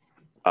universe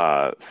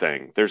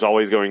thing. There's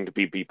always going to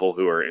be people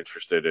who are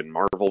interested in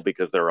Marvel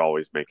because they're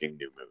always making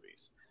new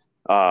movies.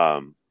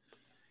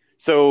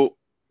 So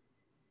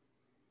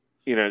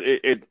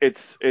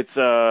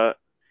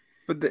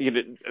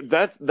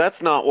But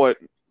that's not what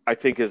I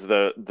think is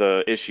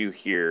the issue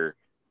here.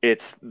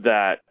 It's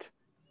that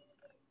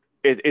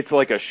it's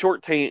like a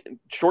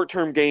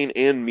short-term gain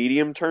and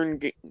medium-term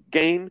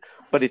gain,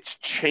 but it's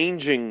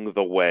changing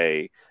the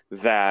way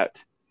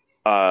that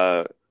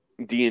uh,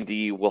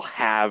 D&D will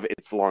have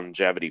its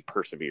longevity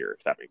persevere,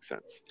 if that makes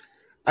sense.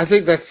 I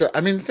think I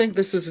think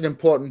this is an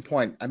important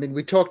point. I mean,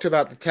 we talked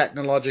about the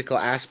technological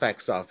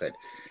aspects of it.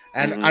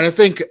 And Hmm. I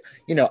think,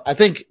 I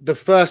think the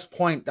first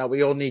point that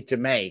we all need to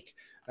make,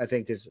 I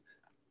think, is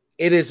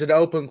it is an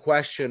open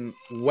question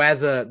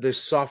whether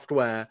this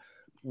software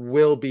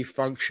will be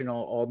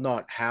functional or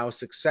not, how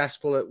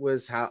successful it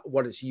was,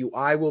 what its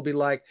UI will be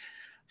like,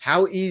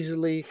 how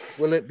easily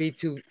will it be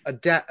to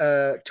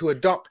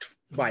adopt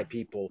by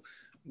people?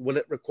 Will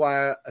it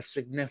require a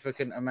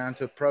significant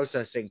amount of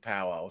processing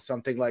power or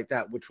something like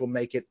that, which will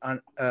make it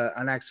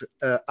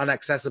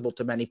unaccessible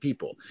to many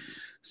people?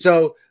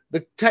 So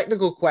the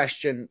technical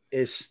question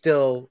is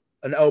still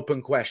an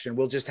open question.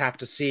 We'll just have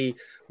to see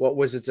what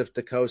Wizards of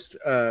the Coast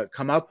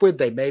come up with.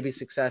 They may be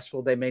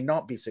successful, they may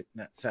not be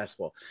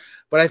successful.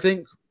 But I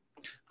think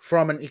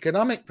from an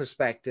economic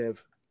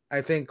perspective,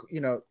 I think,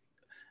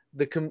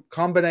 the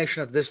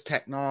combination of this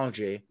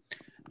technology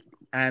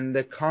and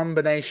the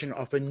combination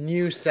of a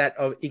new set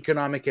of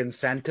economic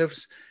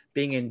incentives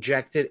being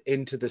injected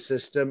into the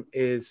system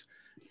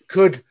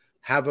could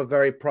have a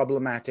very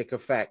problematic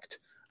effect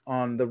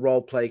on the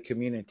role play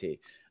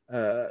community.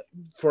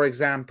 For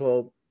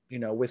example,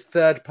 with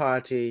third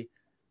party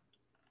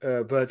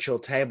virtual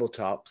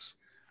tabletops,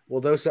 well,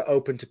 those are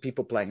open to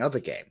people playing other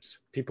games.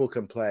 People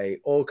can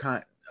play all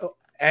kind.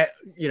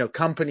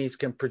 Companies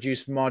can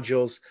produce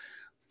modules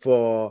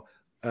for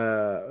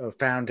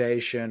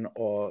Foundation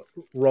or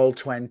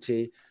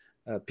Roll20.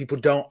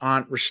 People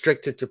aren't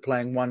restricted to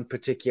playing one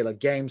particular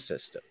game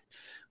system.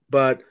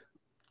 But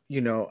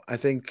I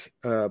think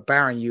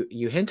Baron,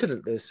 you hinted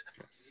at this.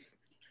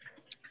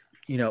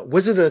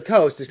 Wizards of the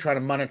Coast is trying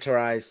to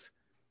monetize,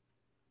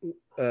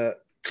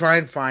 try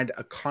and find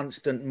a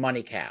constant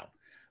money cow,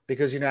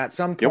 because at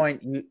some Yep.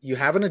 point you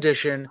have an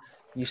edition,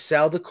 you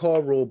sell the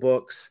core rule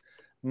books,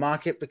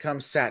 market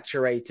becomes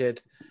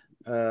saturated,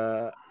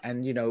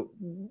 and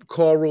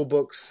core rule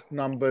books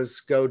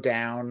numbers go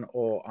down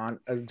or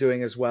aren't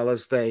doing as well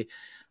as they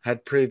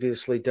had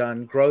previously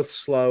done. Growth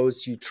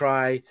slows. You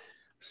try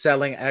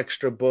selling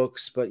extra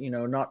books, but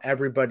not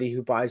everybody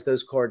who buys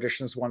those core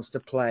editions wants to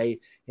play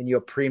in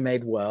your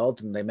pre-made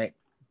world, and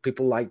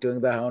people like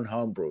doing their own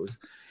homebrews.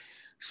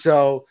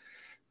 So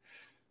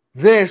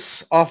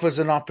this offers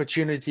an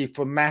opportunity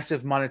for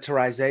massive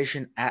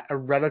monetization at a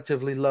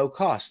relatively low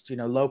cost,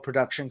 low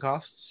production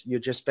costs. You're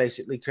just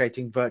basically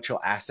creating virtual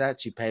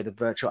assets. You pay the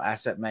virtual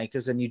asset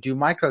makers, and you do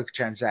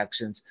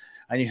microtransactions,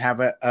 and you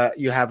have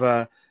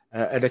an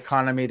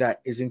economy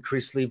that is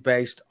increasingly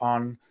based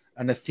on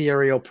an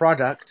ethereal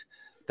product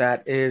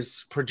that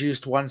is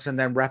produced once and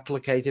then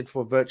replicated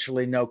for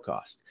virtually no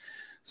cost.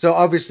 So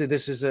obviously,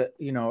 this is a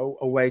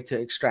way to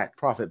extract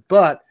profit,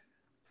 but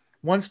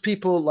once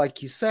people,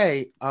 like you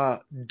say,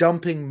 are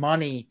dumping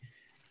money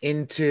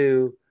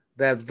into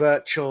their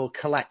virtual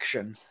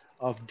collection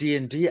of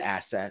D&D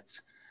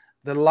assets,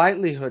 the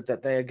likelihood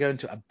that they are going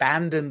to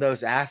abandon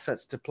those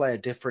assets to play a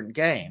different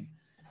game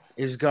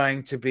is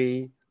going to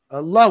be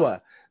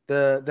lower.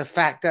 The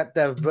fact that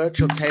the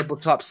virtual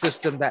tabletop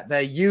system that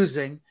they're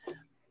using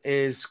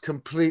is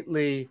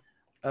completely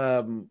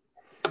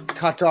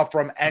cut off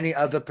from any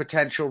other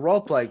potential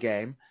role-play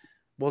game,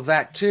 well,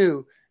 that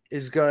too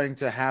is going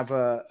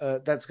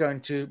to that's going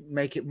to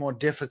make it more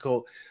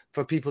difficult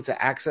for people to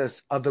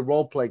access other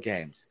role-play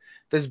games.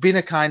 There's been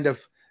a kind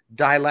of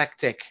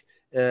dialectic,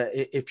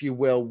 if you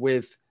will,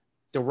 with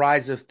the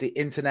rise of the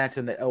internet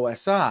and the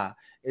OSR,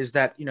 is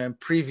that in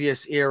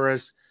previous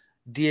eras,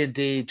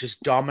 D&D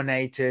just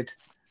dominated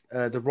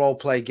the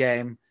role-play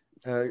game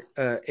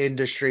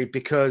industry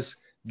because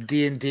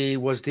D&D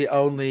was the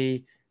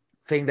only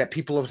thing that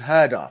people had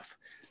heard of.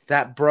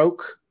 That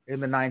broke in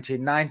the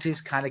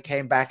 1990s, kind of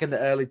came back in the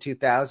early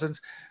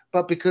 2000s.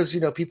 But because,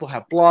 people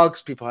have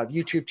blogs, people have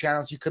YouTube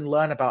channels, you can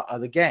learn about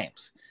other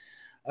games.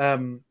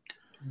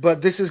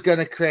 But this is going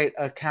to create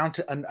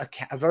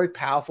a very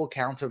powerful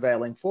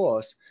countervailing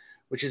force,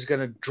 which is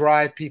going to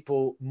drive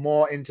people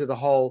more into the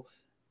whole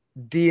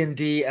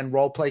D&D and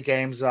role-play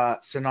games are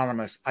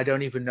synonymous. I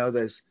don't even know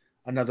there's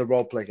another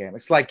role-play game.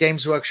 It's like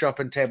Games Workshop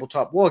and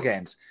tabletop war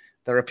games.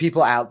 There are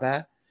people out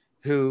there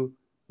who,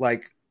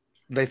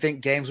 they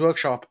think Games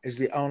Workshop is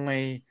the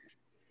only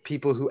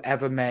people who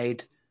ever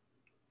made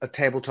a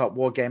tabletop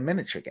war game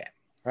miniature game,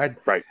 right?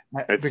 Right.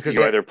 Because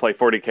you either play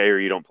 40K or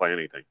you don't play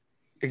anything.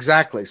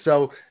 Exactly.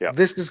 So Yeah.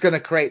 this is going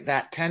to create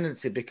that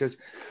tendency because,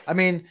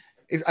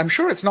 I'm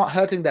sure it's not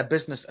hurting their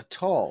business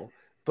at all,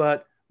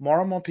 but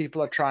more and more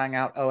people are trying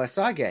out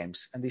OSR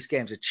games, and these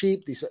games are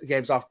cheap. These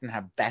games often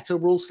have better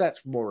rule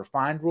sets, more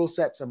refined rule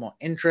sets, are more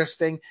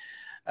interesting.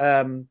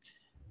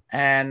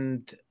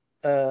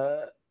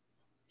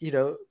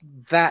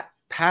 That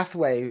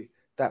pathway,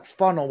 that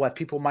funnel where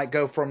people might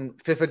go from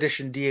 5th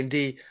edition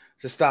D&D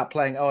to start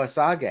playing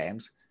OSR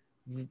games,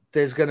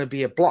 there's going to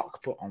be a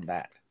block put on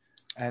that.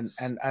 And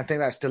I think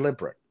that's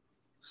deliberate.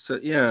 So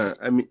yeah,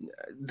 I mean,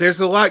 there's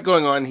a lot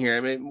going on here.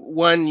 I mean,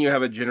 one, you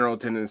have a general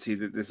tendency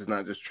that this is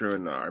not just true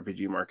in the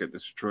RPG market.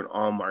 This is true in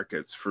all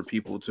markets for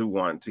people to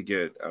want to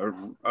get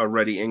a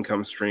ready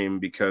income stream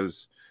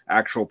because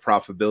actual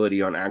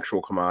profitability on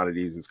actual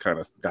commodities is kind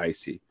of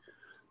dicey.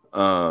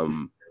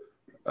 Um,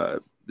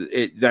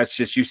 that's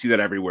just, you see that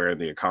everywhere in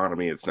the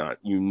economy. It's not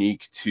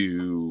unique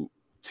to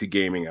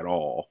gaming at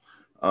all.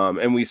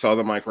 And we saw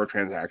the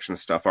microtransaction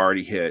stuff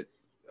already hit,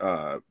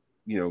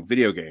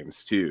 video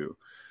games too.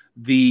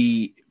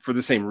 For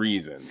the same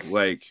reason,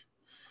 like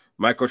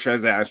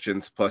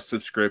microtransactions plus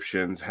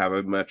subscriptions have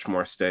a much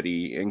more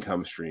steady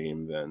income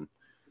stream than.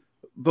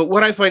 But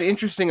what I find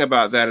interesting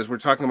about that is we're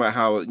talking about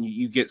how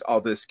you get all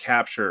this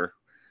capture,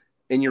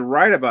 and you're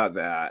right about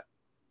that,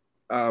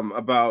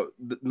 about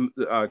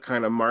the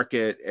kind of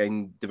market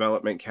and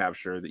development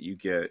capture that you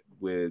get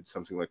with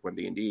something like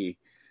 1D&D.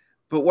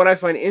 But what I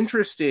find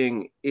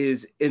interesting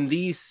is in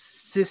these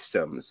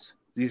systems,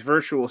 these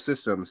virtual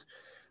systems,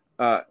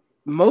 uh,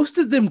 most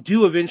of them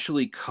do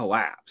eventually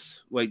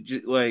collapse. Like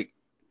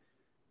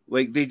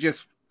they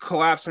just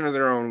collapse under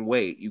their own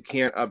weight. You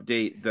can't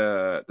update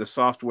the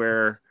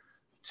software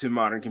to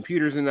modern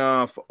computers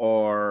enough,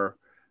 or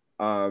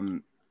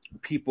um,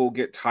 people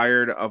get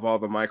tired of all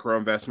the micro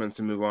investments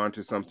and move on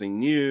to something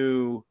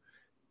new.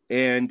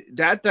 And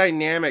that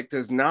dynamic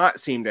does not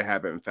seem to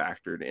have been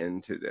factored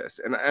into this.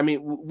 And I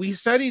mean, we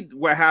studied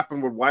what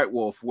happened with White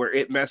Wolf, where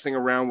it messing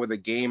around with a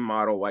game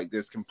model like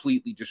this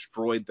completely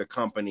destroyed the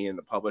company and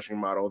the publishing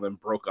model, then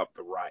broke up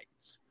the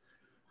rights.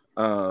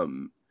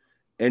 Um,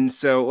 and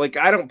so, like,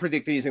 I don't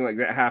predict anything like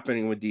that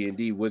happening with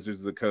D&D. Wizards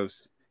of the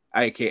Coast,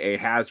 aka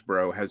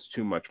Hasbro, has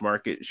too much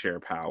market share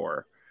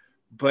power.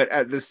 But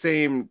at the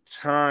same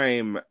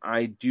time,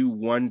 I do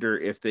wonder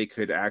if they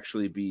could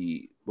actually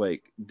be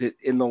like,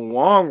 in the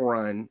long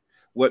run,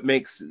 what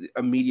makes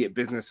immediate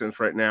business sense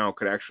right now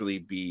could actually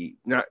be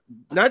not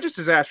just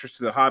disastrous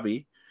to the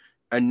hobby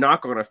and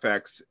knock-on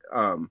effects,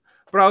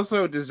 but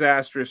also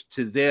disastrous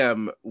to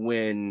them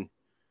when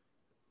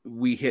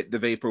we hit the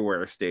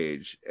vaporware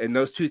stage. And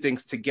those two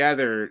things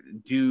together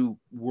do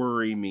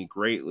worry me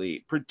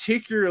greatly,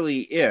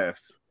 particularly if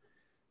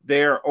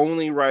they're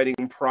only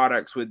writing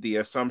products with the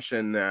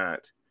assumption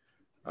that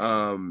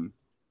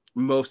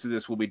most of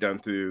this will be done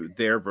through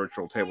their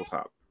virtual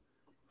tabletop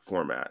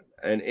format.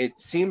 And it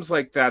seems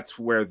like that's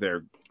where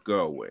they're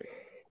going.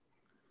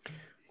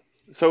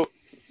 So,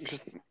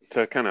 just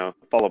to kind of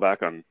follow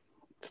back on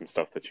some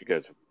stuff that you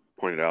guys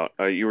pointed out,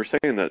 you were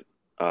saying that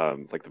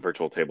like the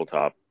virtual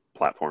tabletop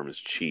platform is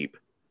cheap.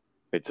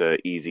 It's a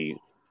easy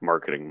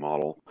marketing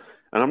model,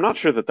 and I'm not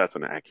sure that that's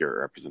an accurate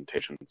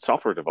representation.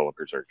 Software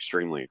developers are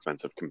extremely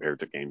expensive compared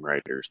to game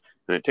writers,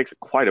 and it takes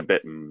quite a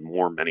bit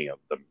more, many of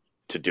them,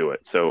 to do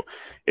it. So,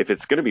 if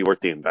it's going to be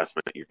worth the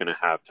investment, you're going to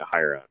have to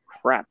hire a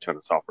crap ton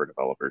of software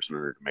developers in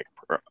order to make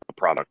a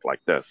product like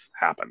this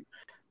happen.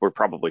 We're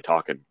probably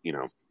talking,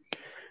 $3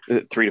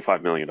 to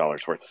 $5 million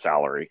worth of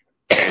salary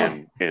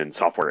in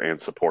software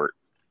and support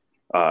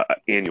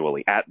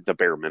annually at the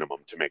bare minimum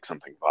to make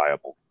something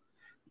viable.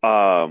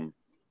 Um,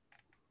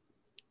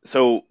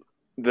 so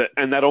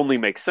and that only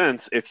makes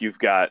sense if you've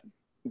got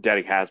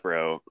Daddy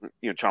Hasbro,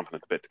 chomping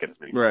at the bit to get as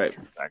many Right.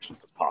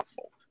 transactions as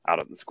possible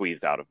out of and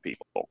squeezed out of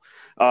people.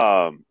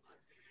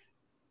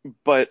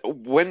 But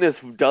when this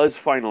does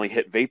finally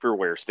hit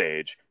vaporware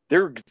stage,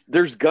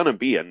 there's gonna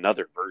be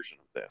another version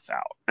of this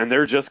out, and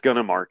they're just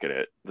gonna market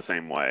it the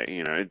same way.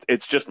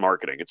 It's just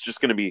marketing. It's just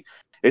gonna be,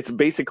 it's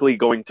basically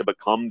going to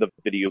become the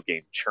video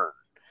game churn,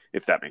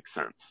 if that makes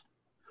sense.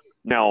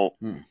 Now,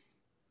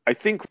 I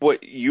think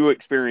what you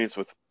experience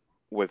with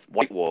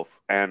White Wolf,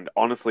 and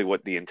honestly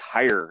what the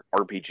entire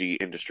RPG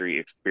industry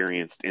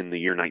experienced in the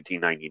year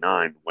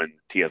 1999 when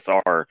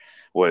TSR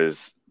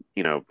was,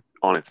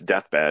 on its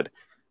deathbed,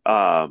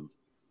 um,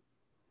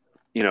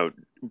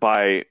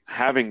 by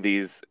having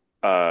these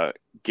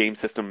game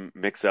system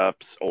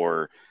mix-ups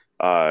or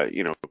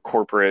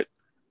corporate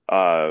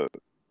uh,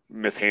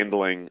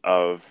 mishandling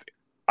of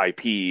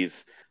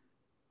IPs,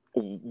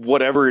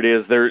 whatever it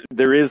is,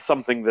 there is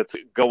something that's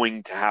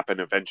going to happen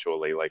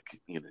eventually. Like,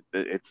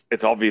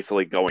 it's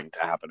obviously going to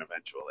happen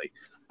eventually.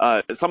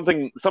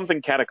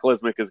 Something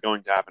cataclysmic is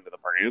going to happen to the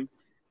brand,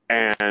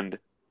 and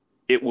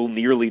it will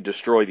nearly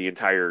destroy the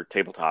entire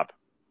tabletop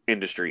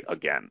industry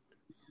again.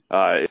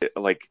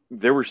 Like,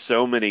 there were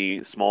so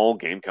many small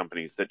game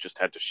companies that just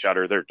had to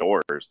shutter their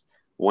doors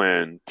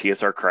when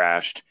TSR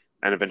crashed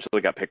and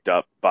eventually got picked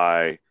up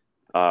by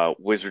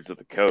Wizards of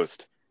the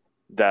Coast,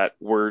 that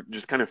were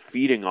just kind of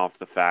feeding off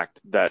the fact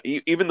that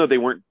even though they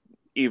weren't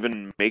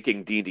even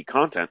making D&D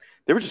content,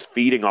 they were just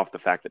feeding off the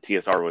fact that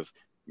TSR was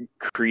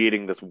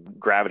creating this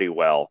gravity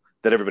well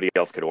that everybody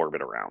else could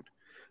orbit around.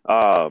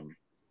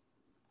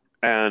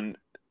 And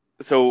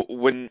so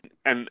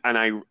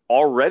I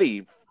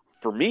already,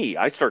 for me,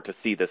 I start to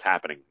see this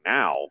happening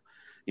now.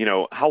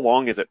 How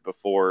long is it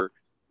before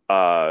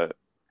uh,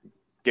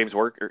 Games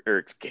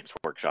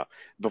Workshop,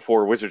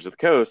 before Wizards of the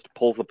Coast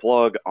pulls the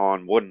plug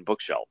on Wooden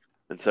Bookshelf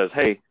and says,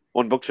 "Hey,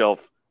 Wooden Bookshelf,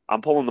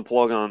 I'm pulling the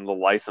plug on the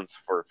license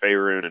for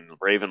Faerun and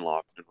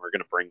Ravenloft, and we're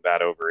going to bring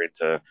that over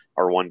into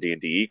our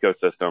 1D&D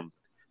ecosystem.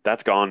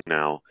 That's gone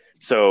now.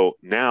 So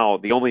now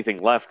the only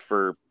thing left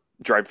for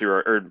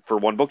for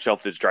One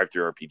Bookshelf is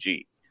Drive-Thru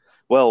RPG.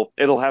 Well,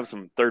 it'll have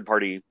some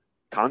third-party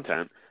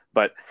content,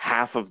 but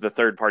half of the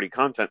third-party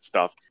content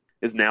stuff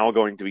is now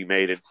going to be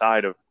made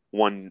inside of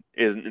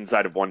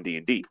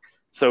 1D&D.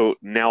 So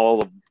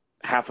now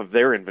half of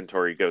their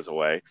inventory goes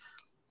away.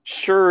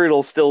 Sure,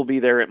 it'll still be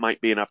there. It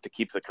might be enough to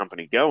keep the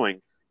company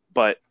going,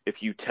 but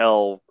if you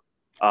tell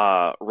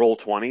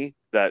Roll20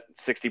 that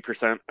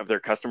 60% of their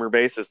customer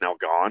base is now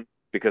gone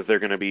because they're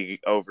going to be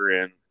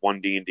over in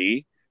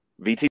 1D&D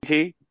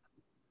VTT,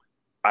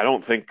 I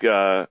don't think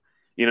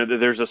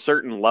there's a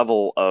certain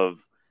level of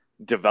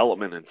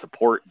development and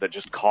support that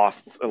just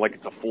costs, like,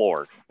 it's a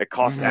floor. It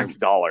costs Mm-hmm. X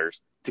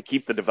dollars to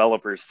keep the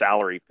developers'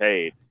 salary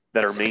paid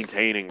that are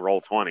maintaining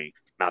Roll20.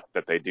 Not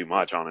that they do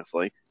much,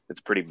 honestly.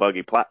 It's a pretty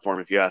buggy platform,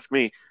 if you ask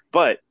me.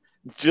 But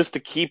just to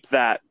keep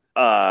that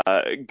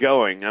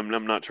going,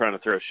 I'm not trying to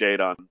throw shade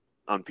on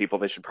people.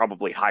 They should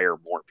probably hire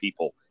more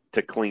people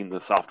to clean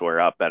the software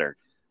up better.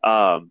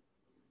 But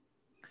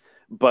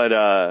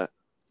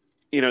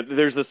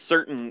there's a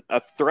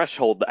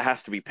threshold that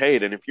has to be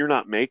paid, and if you're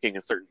not making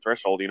a certain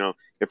threshold,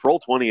 if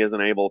Roll20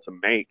 isn't able to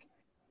make,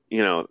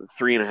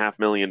 $3.5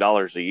 million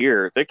a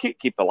year, they can't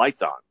keep the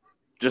lights on.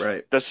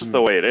 Right. That's just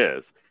the way it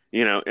is,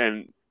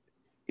 and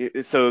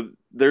so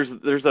there's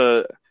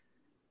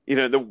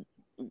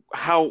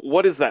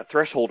what is that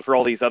threshold for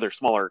all these other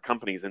smaller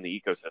companies in the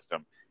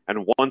ecosystem?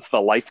 And once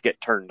the lights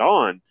get turned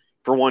on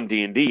for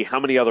 1D&D, how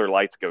many other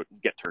lights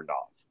get turned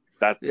off?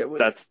 That's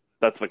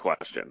the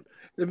question.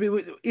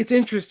 It's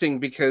interesting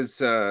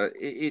because I'm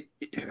going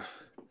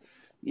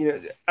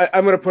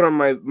to put on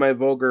my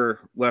vulgar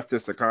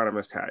leftist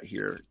economist hat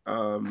here,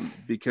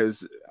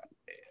 because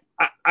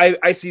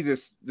I see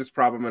this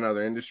problem in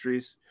other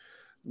industries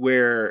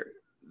where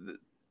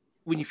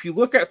if you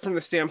look at it from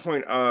the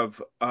standpoint of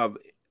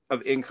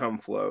income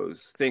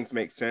flows, things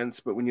make sense.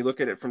 But when you look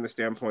at it from the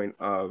standpoint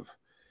of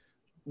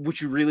what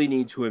you really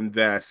need to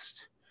invest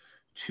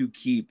to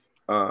keep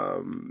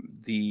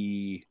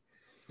the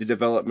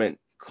development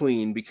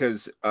clean,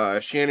 because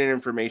Shannon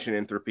information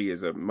entropy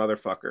is a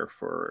motherfucker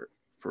for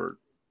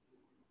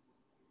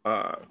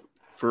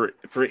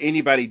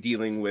anybody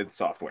dealing with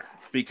software,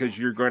 because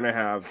you're going to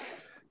have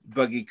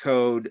buggy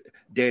code,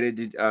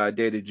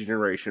 data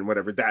generation,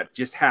 whatever. That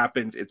just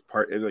happens. It's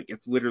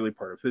literally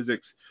part of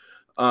physics.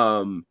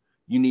 You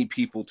need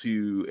people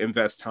to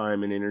invest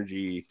time and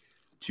energy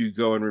to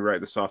go and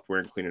rewrite the software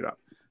and clean it up.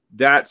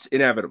 That's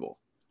inevitable,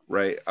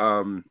 right?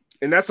 And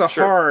that's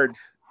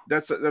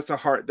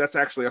that's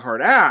actually a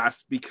hard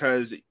ask,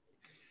 because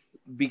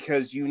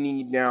you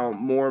need now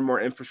more and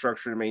more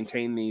infrastructure to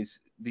maintain these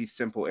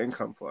simple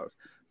income flows.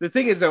 The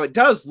thing is, though, it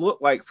does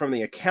look like from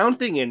the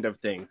accounting end of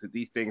things that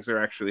these things are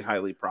actually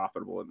highly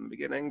profitable in the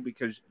beginning,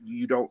 because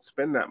you don't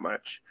spend that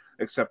much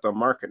except on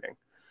marketing.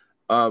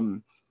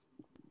 But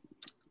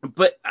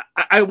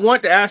I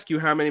want to ask you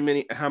how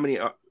many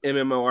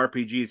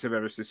MMORPGs have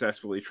ever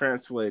successfully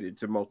translated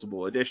to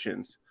multiple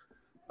editions.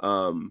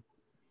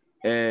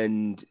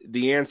 And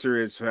the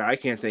answer is, I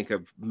can't think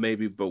of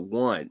maybe but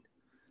one.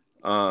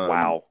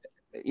 Wow.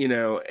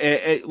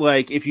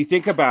 Like, if you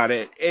think about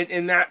it,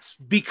 and that's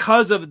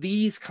because of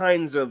these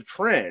kinds of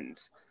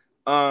trends.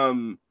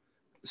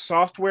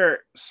 Software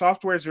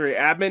is very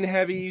admin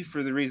heavy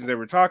for the reasons that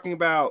we're talking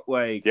about.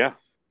 Like, yeah.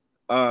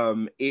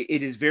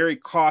 It is very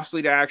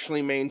costly to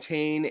actually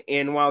maintain,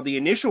 and while the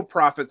initial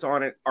profits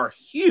on it are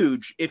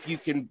huge, if you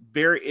can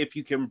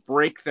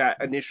break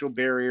that initial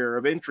barrier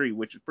of entry,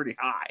 which is pretty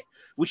high,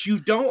 which you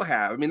don't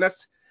have. I mean,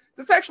 that's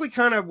actually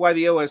kind of why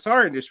the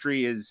OSR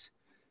industry is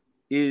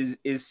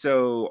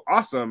so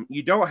awesome.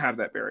 You don't have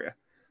that barrier.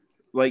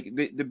 Like,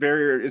 the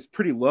barrier is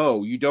pretty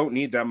low. You don't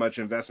need that much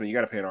investment. You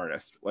got to pay an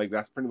artist. Like,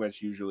 that's pretty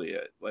much usually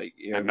it. Like,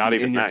 and not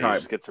even that. Time. You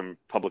just get some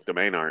public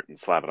domain art and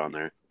slap it on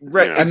there.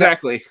 Right.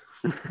 Exactly.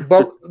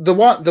 But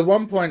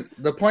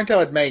the point I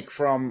would make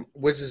from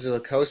Wizards of the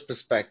Coast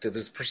perspective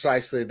is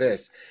precisely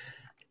this.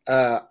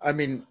 I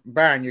mean,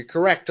 Baron, you're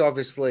correct,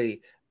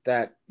 obviously,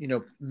 that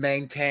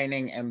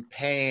maintaining and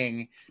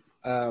paying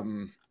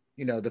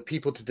the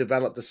people to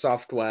develop the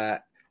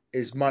software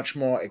is much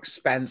more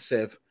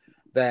expensive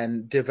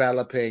than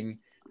developing,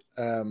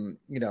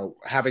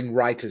 having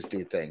writers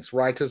do things.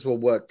 Writers will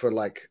work for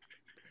like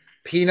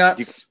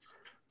peanuts.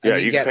 You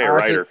can pay a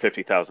writer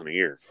 $50,000 a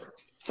year.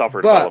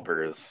 Software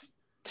developer is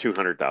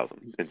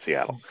 $200,000 in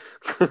Seattle.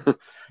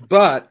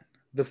 But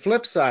the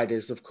flip side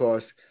is, of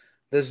course,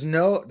 there's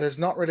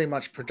not really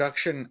much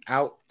production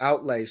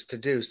outlays to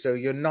do. So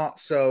you're not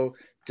so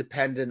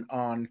dependent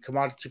on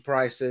commodity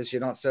prices.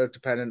 You're not so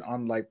dependent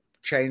on like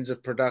chains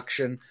of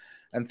production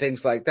and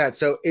things like that.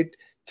 So it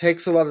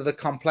takes a lot of the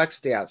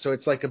complexity out. So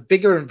it's like a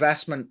bigger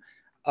investment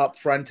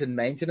upfront in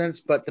maintenance,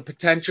 but the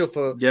potential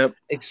for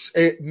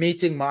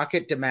meeting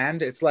market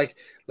demand. It's like,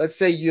 let's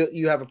say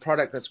you have a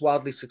product that's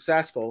wildly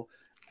successful,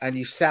 and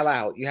you sell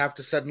out, you have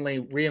to suddenly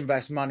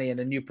reinvest money in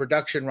a new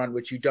production run,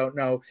 which you don't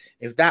know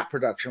if that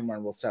production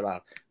run will sell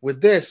out.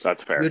 With this,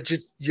 That's fair.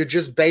 You're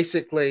just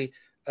basically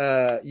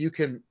you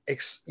can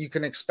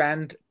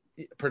expand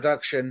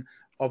production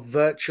of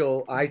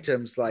virtual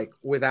items like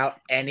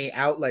without any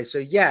outlay. So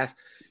yes,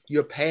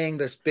 you're paying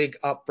this big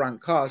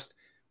upfront cost,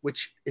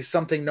 which is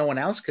something no one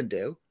else can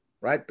do,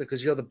 right?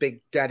 Because you're the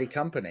big daddy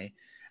company.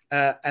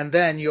 And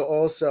then you're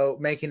also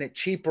making it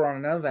cheaper on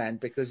another end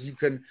because you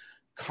can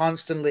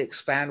constantly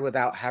expand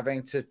without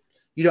having to.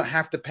 You don't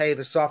have to pay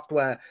the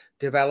software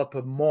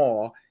developer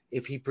more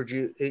if he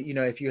produce.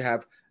 If you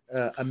have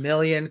a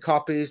million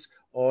copies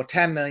or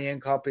 10 million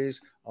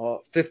copies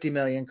or 50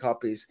 million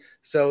copies.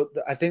 So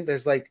I think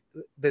there's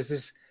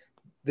this.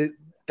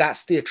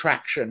 That's the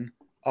attraction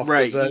of the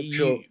Right.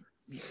 virtual.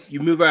 You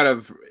move out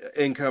of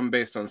income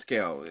based on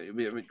scale,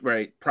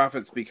 right?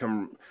 Profits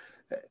become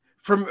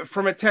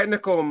from a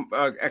technical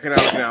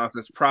economic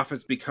analysis,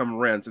 profits become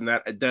rents, and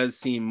that does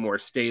seem more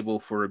stable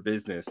for a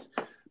business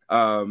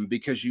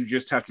because you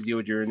just have to deal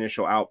with your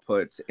initial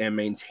outputs and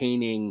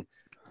maintaining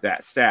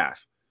that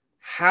staff.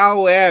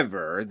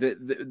 However,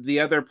 the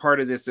other part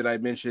of this that I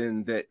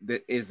mentioned that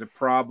is a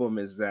problem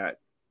is that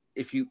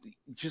if you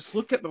just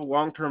look at the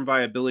long-term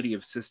viability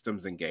of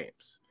systems and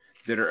games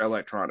that are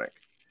electronic,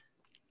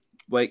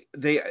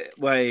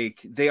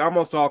 they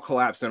almost all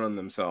collapse in on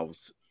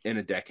themselves in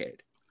a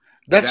decade.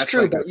 That's That's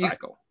true, like but the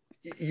cycle.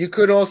 you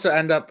could also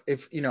end up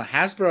if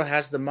Hasbro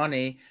has the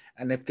money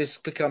and if this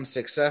becomes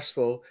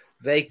successful,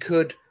 they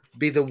could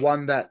be the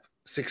one that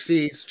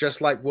succeeds,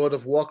 just like World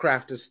of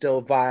Warcraft is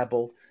still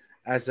viable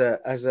as a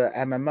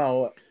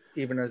MMO,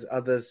 even as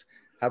others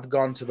have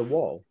gone to the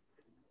wall.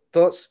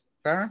 Thoughts,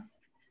 Baron?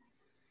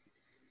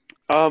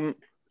 Um,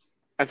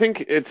 I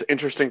think it's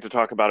interesting to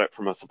talk about it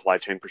from a supply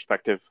chain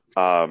perspective.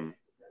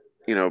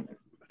 You know,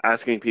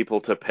 asking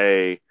people to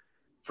pay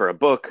for a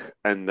book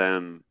and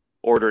then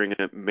ordering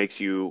it makes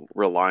you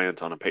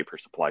reliant on a paper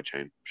supply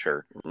chain.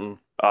 Sure. Mm.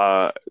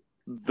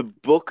 The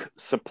book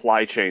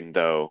supply chain,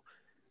 though,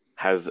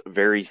 has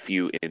very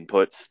few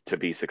inputs to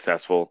be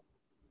successful.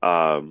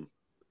 Um,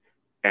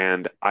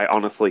 and I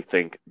honestly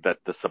think that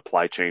the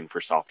supply chain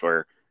for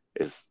software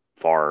is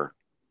far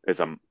is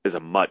a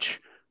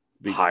much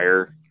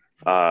higher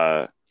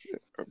uh,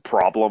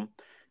 problem.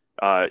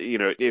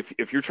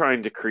 If you're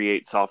trying to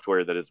create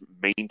software that is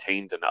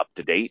maintained and up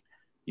to date,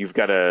 you've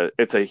got to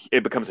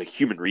it becomes a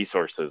human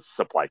resources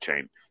supply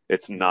chain.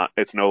 It's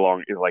no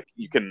longer like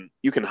you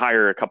can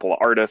hire a couple of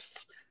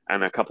artists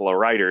and a couple of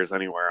writers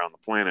anywhere on the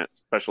planet,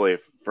 especially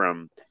if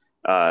from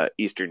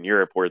Eastern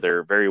Europe where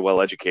they're very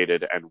well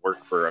educated and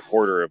work for a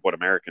quarter of what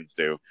Americans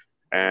do,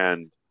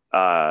 and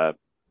uh,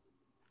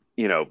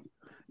 you know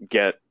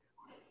get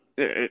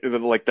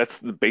like that's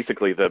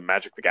basically the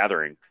Magic the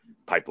Gathering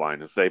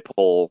pipeline is they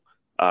pull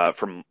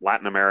from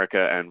Latin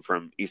America and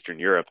from Eastern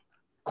Europe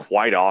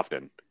quite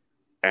often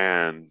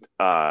and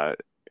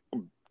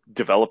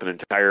develop an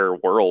entire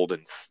world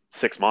in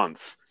 6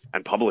 months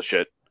and publish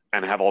it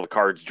and have all the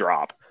cards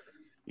drop,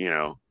 you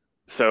know.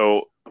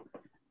 So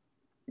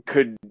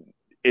could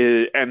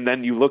and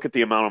then you look at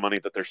the amount of money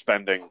that they're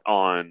spending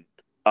on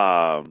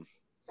um,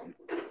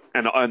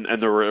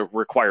 and the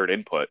required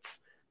inputs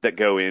that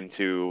go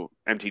into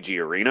MTG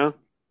Arena.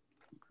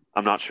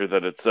 I'm not sure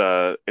that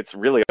it's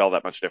really all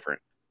that much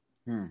different.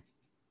 Hmm.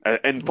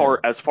 And Yeah.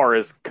 as far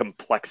as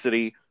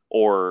complexity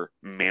or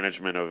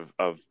management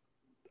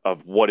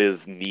of what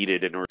is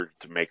needed in order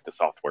to make the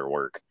software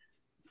work.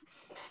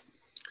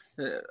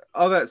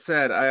 All that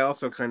said, I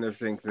also kind of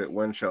think that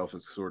OneShelf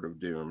is sort of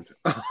doomed.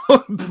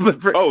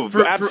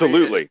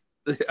 Absolutely.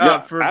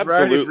 Yeah, For a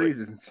variety of absolutely.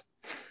 reasons.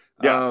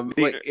 Yeah.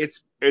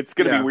 It's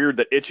going to be yeah. weird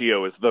that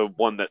Itch.io is the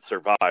one that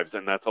survives,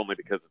 and that's only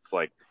because it's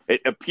like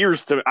it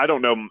appears to. I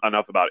don't know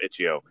enough about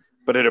Itch.io,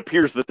 but it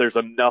appears that there's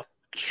enough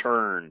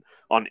churn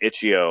on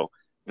Itch.io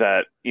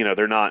that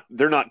they're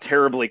not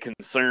terribly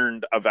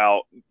concerned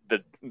about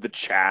the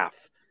chaff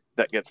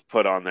that gets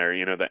put on there.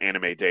 The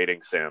anime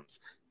dating sims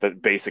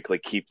that basically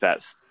keep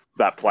that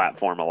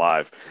platform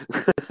alive.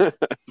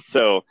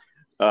 So,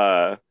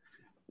 no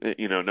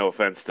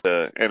offense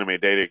to anime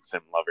dating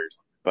sim lovers,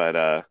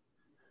 but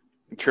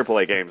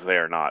AAA games they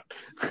are not.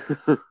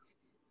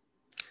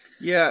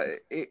 Yeah,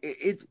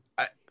 it's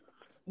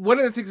one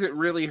of the things that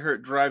really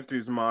hurt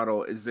Drive-Thru's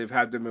model is they've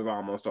had to move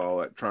almost all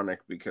electronic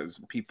because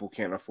people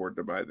can't afford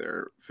to buy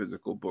their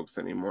physical books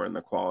anymore, and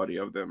the quality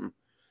of them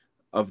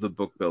of the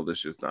book build is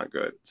just not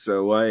good.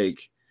 So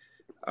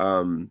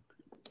um,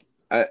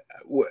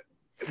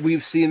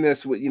 we've seen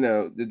this with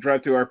the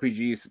Drive-Thru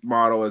RPGs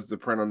model as the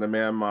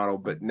print-on-demand model,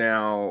 but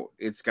now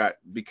it's got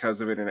because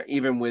of it, and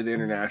even with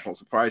international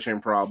supply chain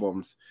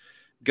problems,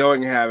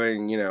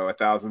 having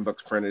 1,000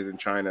 books printed in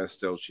China is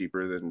still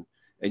cheaper than,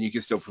 and you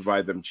can still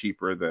provide them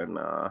cheaper than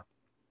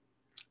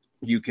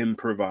you can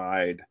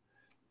provide.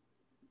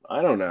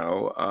 I don't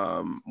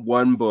know,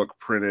 one book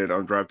printed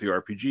on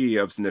Drive-Thru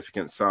RPG of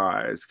significant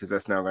size because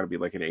that's now going to be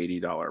like an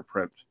 $80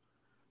 print,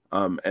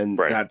 and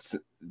Right.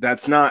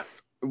 that's not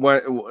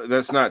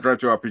that's not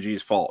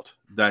DriveThruRPG's fault.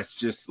 That's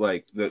just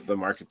like the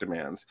market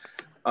demands,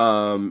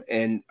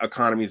 and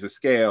economies of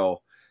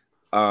scale.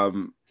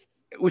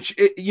 Which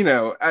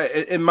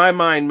in my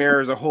mind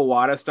mirrors a whole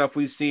lot of stuff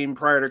we've seen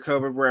prior to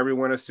COVID, where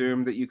everyone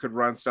assumed that you could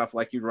run stuff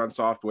like you'd run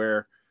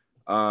software,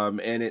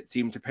 and it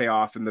seemed to pay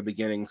off in the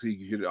beginning, so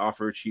you could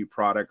offer cheap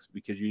products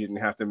because you didn't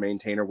have to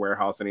maintain or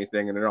warehouse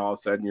anything, and then all of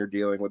a sudden you're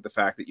dealing with the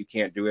fact that you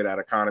can't do it at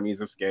economies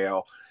of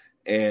scale,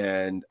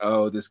 and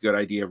this good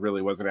idea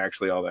really wasn't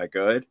actually all that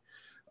good.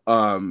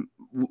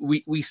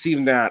 We've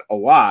seen that a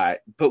lot,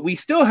 but we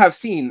still have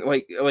seen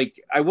like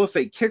I will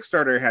say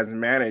Kickstarter has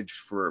managed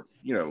for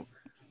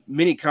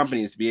many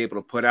companies to be able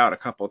to put out a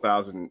couple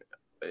thousand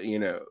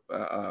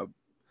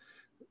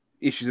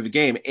issues of a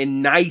game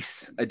in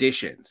nice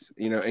editions,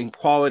 in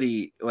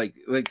quality. Like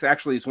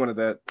actually, it's one of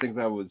the things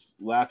I was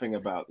laughing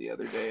about the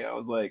other day. I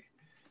was like,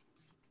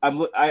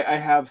 I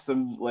have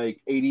some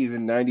like 80s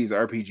and 90s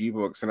RPG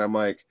books, and I'm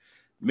like,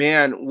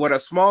 man, what a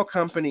small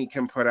company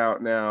can put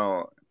out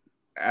now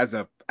as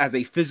a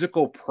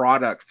physical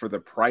product for the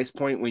price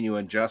point when you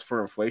adjust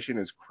for inflation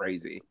is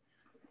crazy.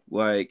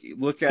 Like,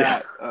 look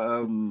at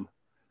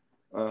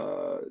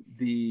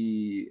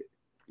the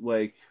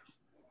like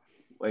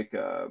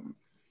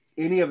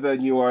any of the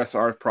new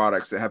OSR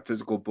products that have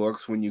physical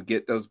books. When you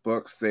get those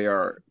books, they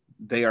are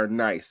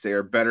nice. They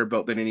are better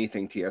built than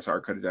anything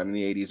TSR could have done in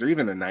the 80s or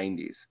even the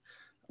 90s.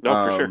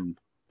 No,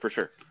 for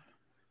sure.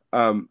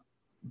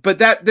 But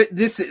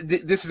this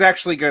is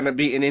actually going to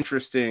be an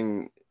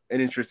interesting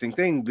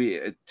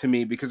thing to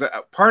me, because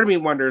part of me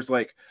wonders,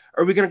 like,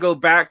 are we going to go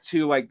back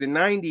to like the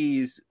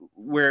 90s,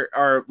 where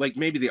are like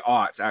maybe the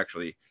aughts,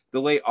 actually the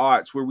late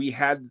aughts,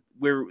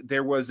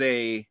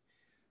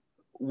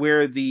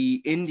 where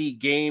the indie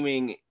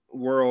gaming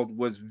world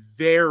was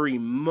very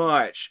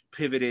much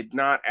pivoted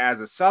not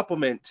as a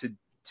supplement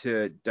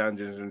to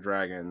Dungeons and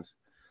Dragons,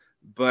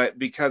 but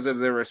because of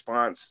their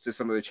response to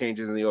some of the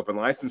changes in the open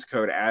license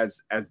code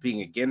as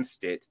being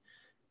against it.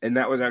 And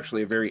that was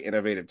actually a very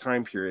innovative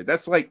time period.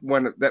 That's like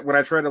when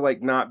I try to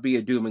like not be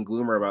a doom and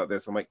gloomer about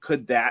this, I'm like,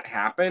 could that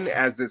happen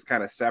as this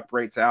kind of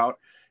separates out,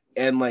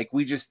 and like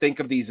we just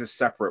think of these as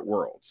separate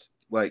worlds,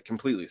 like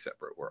completely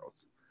separate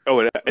worlds? Oh,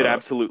 it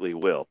absolutely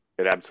will.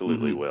 It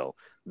absolutely Mm-hmm. will.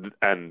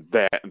 And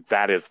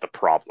that is the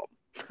problem.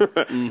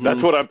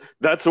 Mm-hmm.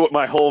 That's what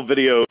my whole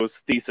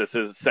video's thesis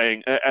is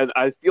saying. And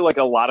I feel like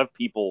a lot of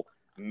people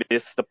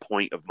miss the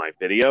point of my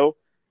video.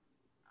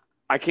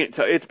 I can't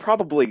tell. It's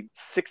probably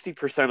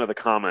 60% of the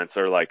comments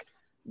are like,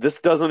 this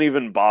doesn't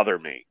even bother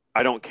me.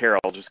 I don't care.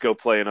 I'll just go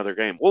play another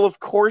game. Well, of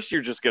course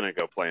you're just going to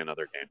go play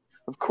another game.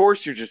 Of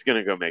course you're just going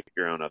to go make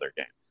your own other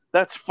game.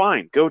 That's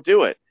fine. Go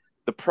do it.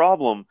 The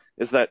problem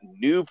is that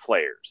new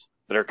players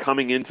that are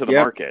coming into the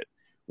Yep. market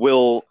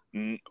will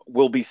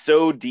be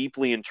so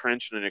deeply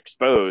entrenched and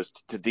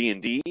exposed to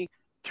D&D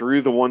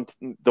through the one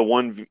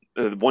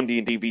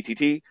D&D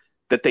VTT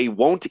that they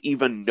won't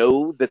even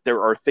know that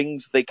there are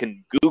things they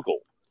can Google,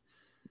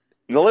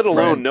 let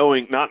alone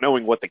Right. not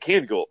knowing what they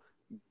can Google.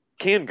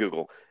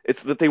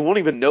 It's that they won't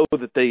even know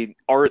that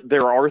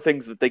there are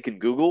things that they can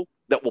Google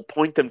that will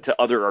point them to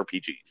other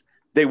RPGs.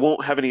 They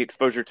won't have any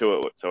exposure to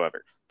it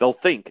whatsoever. They'll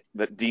think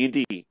that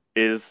D&D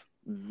is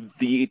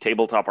the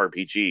tabletop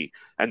RPG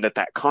and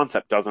that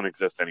concept doesn't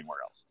exist anywhere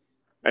else.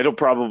 It'll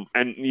probably,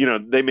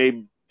 and they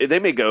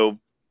may go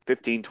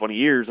 15, 20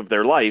 years of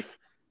their life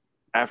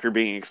after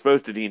being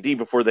exposed to D&D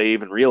before they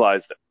even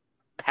realize that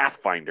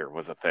Pathfinder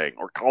was a thing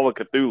or Call of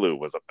Cthulhu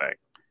was a thing.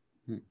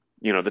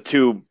 The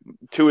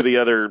two of the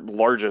other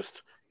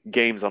largest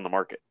games on the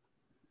market.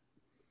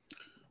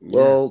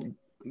 Well,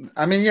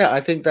 I mean, yeah,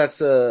 I think it's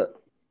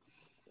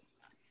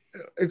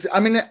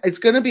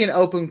going to be an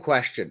open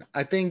question.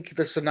 I think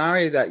the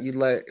scenario that you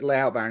lay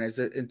out, Baron, is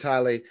an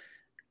entirely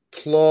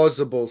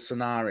plausible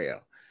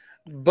scenario.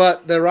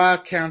 But there are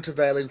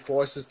countervailing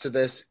forces to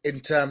this in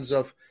terms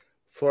of,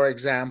 for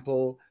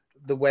example,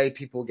 the way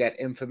people get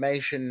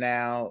information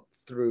now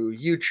through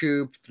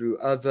YouTube, through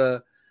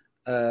other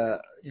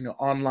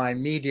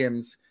online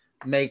mediums,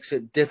 makes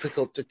it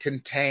difficult to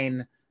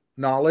contain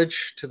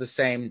knowledge to the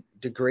same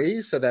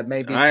degree. So that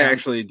maybe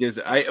Actually did.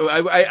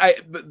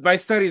 My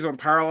studies on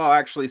parallel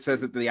actually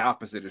says that the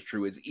opposite is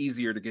true. It's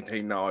easier to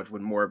contain knowledge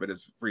when more of it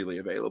is freely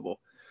available,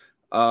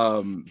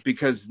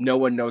 because no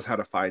one knows how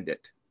to find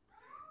it,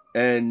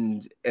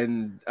 and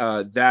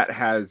that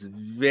has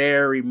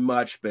very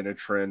much been a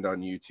trend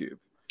on YouTube.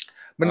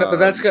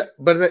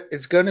 But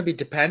it's going to be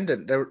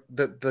dependent.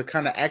 The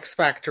kind of X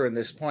factor in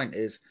this point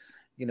is,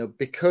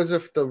 because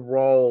of the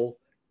role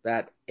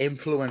that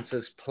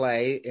influencers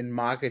play in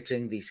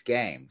marketing these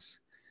games,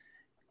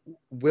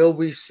 will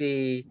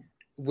the,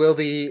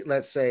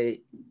 let's say,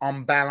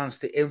 on balance,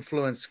 the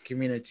influence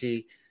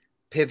community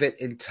pivot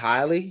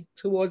entirely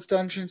towards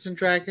Dungeons and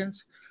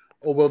Dragons,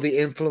 or will the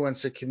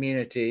influencer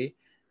community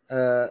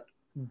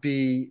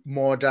be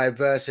more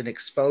diverse in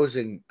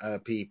exposing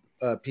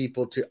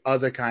people to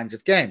other kinds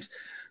of games?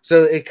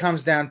 So it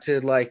comes down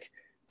to,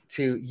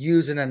 to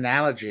use an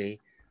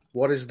analogy,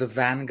 what is the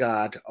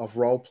vanguard of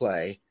role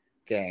play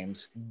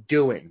games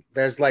doing.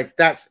 There's like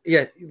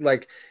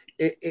like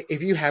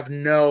if you have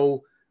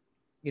no,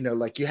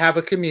 like you have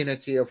a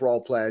community of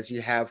role players,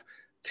 you have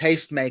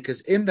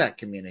tastemakers in that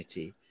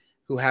community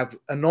who have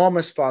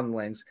enormous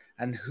followings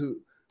and who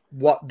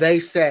what they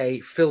say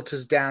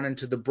filters down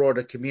into the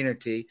broader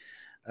community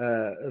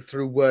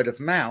through word of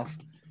mouth.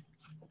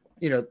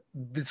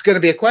 It's going to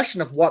be a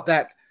question of what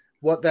that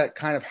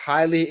kind of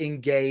highly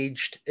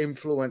engaged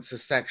influencer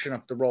section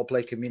of the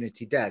roleplay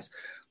community does.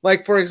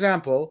 Like, for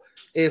example,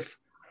 if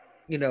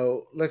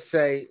let's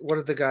say, what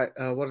are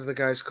the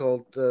guys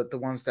called, the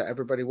ones that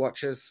everybody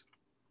watches?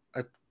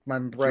 My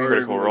brain.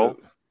 Critical Role.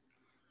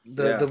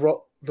 The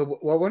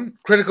what one?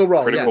 Critical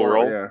Role. Critical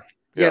Role.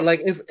 Yeah.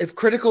 Like if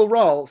Critical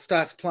Role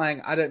starts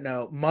playing, I don't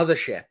know,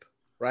 Mothership,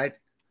 right?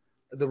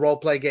 The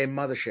roleplay game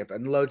Mothership,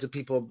 and loads of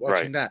people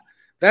watching that.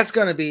 That's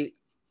going to be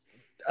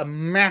a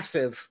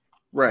massive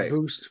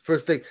boost for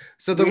things.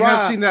 So we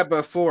have seen that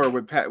before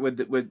with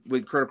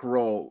Critical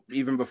Role,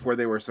 even before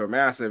they were so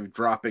massive,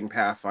 dropping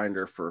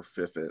Pathfinder for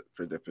fifth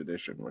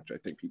edition, which I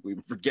think people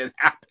even forget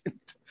happened.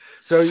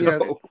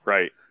 So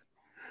right.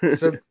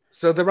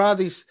 So there are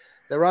these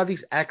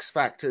X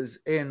factors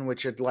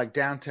which are like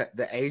down to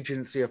the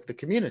agency of the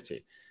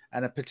community,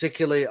 and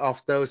particularly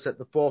of those at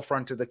the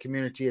forefront of the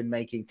community in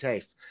making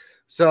taste.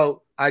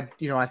 So I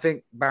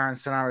think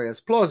Baron's scenario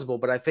is plausible,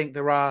 but I think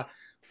there are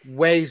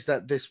ways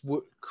that this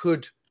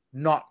could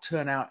not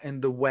turn out in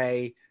the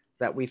way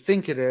that we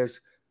think it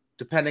is,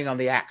 depending on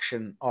the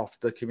action of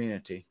the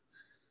community.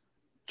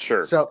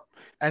 Sure. So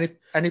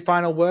any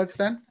final words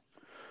then?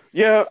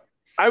 Yeah,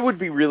 I would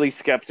be really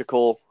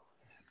skeptical.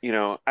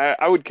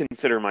 I would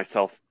consider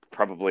myself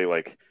probably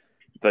like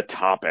the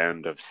top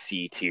end of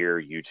C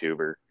tier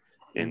YouTuber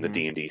in the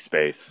D&D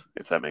space,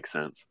 if that makes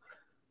sense.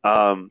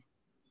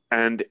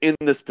 And in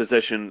this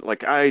position,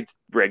 like, I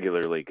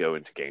regularly go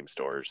into game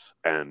stores,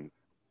 and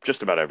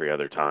just about every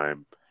other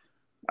time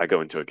I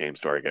go into a game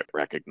store, I get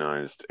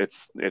recognized.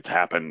 It's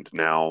happened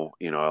now.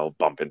 I'll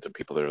bump into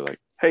people that are like,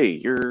 "Hey,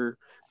 you're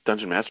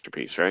Dungeon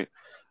Masterpiece, right?"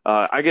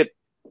 I get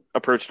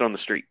approached on the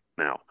street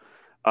now.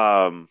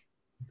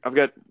 I've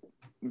got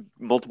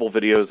multiple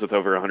videos with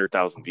over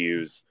 100,000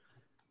 views,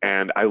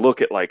 and I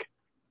look at like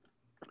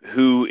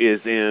who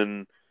is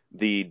in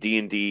the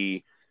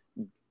D&D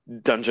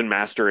dungeon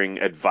mastering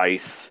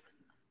advice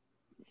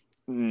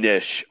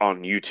niche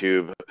on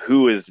YouTube,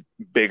 who is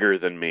bigger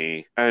than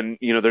me, and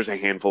there's a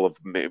handful of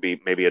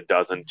maybe a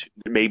dozen,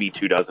 maybe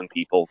 24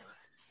 people,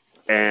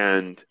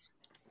 and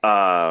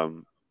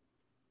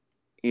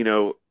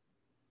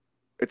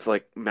it's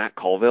like Matt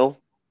Colville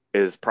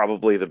is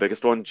probably the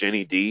biggest one.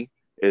 Jenny D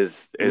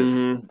is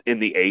in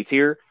the A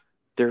tier.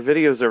 Their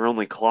videos are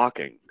only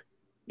clocking,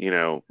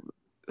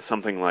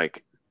 something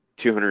like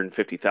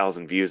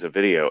 250,000 views a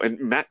video. And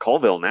Matt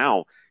Colville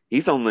now,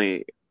 he's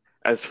only,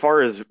 as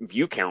far as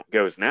view count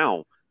goes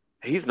now,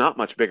 he's not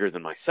much bigger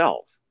than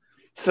myself.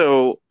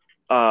 So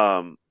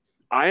I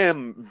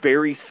am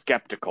very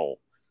skeptical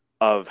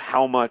of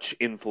how much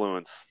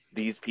influence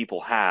these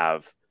people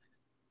have,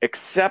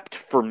 except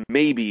for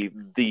maybe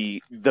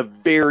the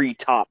very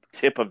top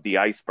tip of the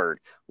iceberg,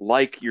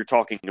 like you're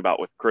talking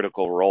about with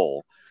Critical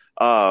Role.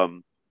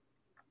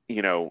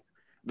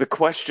 The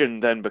question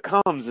then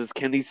becomes is,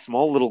 can these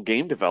small little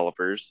game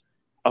developers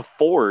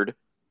afford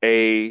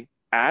a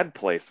ad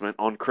placement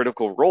on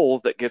Critical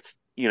Role that gets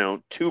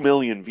 2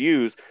 million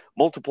views,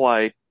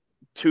 divide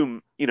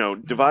 2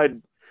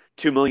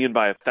 million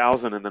by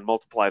 1,000 and then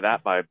multiply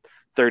that by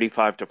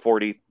 $35 to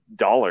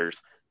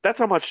 $40. That's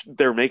how much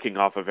they're making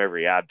off of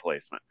every ad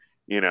placement.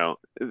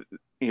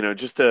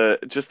 Just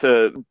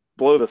to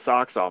blow the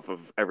socks off of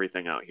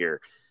everything out here.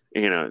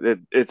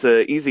 It's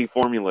an easy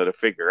formula to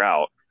figure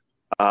out.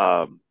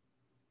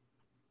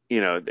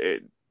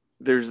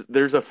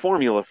 There's a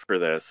formula for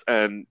this,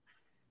 and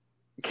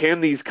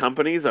can these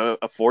companies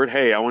afford?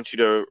 Hey, I want you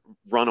to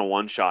run a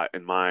one shot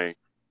in my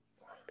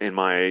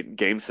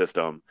game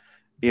system.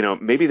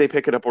 Maybe they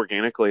pick it up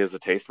organically as a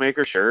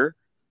tastemaker, sure.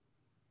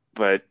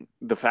 But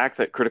the fact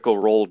that Critical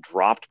Role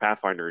dropped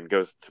Pathfinder and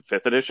goes to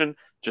 5th edition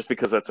just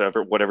because that's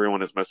what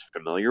everyone is most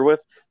familiar with,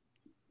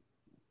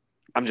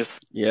 I'm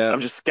just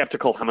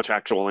skeptical how much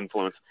actual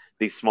influence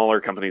these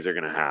smaller companies are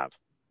going to have.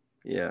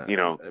 Yeah.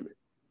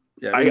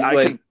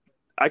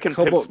 I can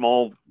pick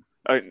small.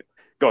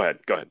 Go ahead.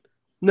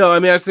 No, I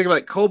was thinking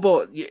like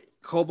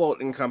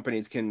Cobalt and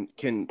companies can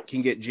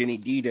get Jenny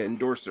D to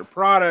endorse their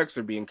products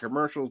or be in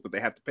commercials, but they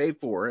have to pay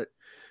for it.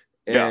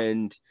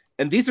 And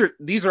these are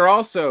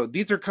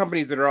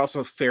companies that are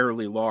also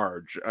fairly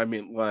large.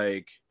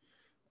 Like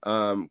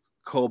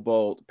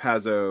Cobalt,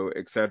 Paizo,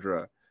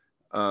 etc.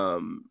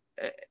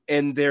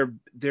 And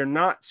they're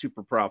not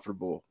super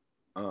profitable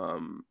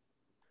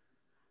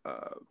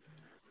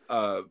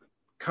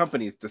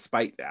companies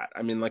despite that.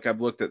 Like, I've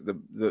looked at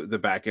the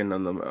back end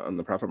on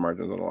the profit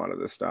margins on a lot of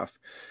this stuff.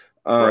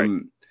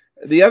 Right.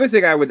 The other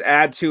thing I would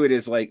add to it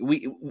is, like,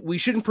 we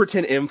shouldn't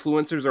pretend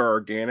influencers are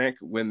organic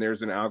when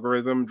there's an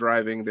algorithm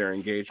driving their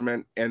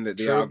engagement, and that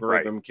the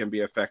algorithm can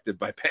be affected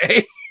by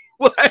pay.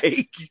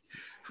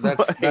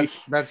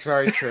 That's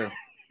very true.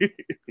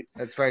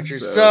 That's very true.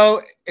 So,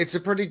 So it's a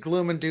pretty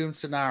gloom and doom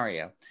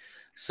scenario.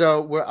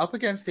 So we're up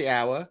against the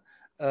hour.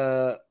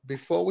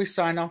 Before we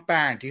sign off,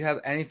 Baron, do you have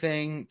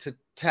anything to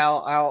tell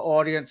our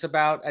audience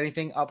about?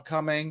 Anything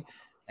upcoming?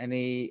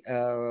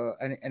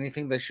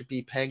 Anything they should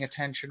be paying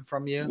attention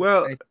from you?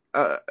 well,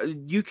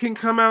 you can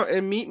come out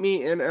and meet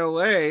me in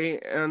LA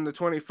on the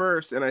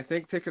 21st, and I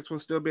think tickets will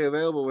still be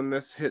available when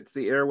this hits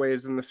the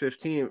airwaves on the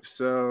 15th.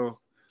 So,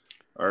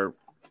 or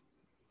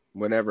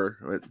whenever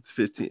it's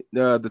 15th,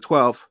 the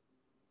 12th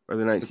or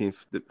the 19th.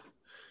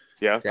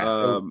 Yeah.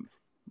 Yeah.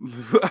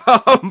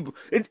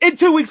 In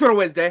 2 weeks on a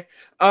Wednesday.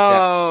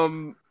 Yeah.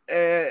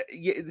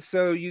 Yeah,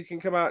 so you can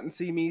come out and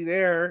see me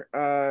there.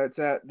 It's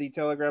at the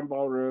Telegram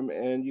Ballroom,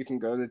 and you can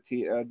go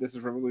to This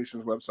Is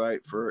Revolution's website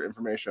for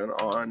information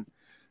on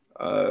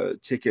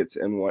tickets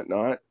and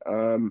whatnot.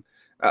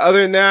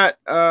 Other than that,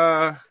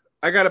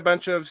 I got a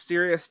bunch of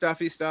serious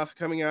stuffy stuff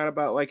coming out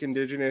about like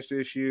indigenous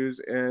issues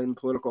and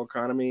political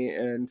economy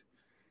and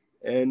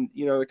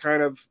the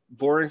kind of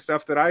boring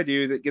stuff that I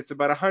do that gets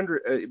about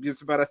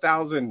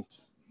 1,000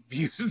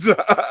 views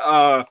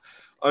on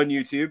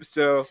YouTube.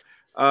 So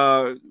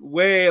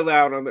way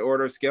loud on the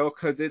order of scale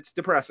because it's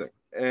depressing,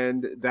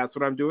 and that's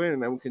what I'm doing,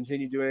 and I'm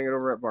continue doing it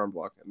over at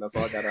Barnblock, and that's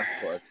all I gotta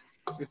plug.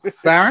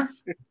 Baron,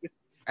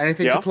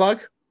 anything to Yeah.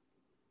 plug?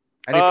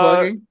 Any Uh,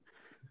 plugging?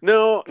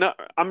 No, no,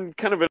 I'm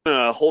kind of in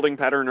a holding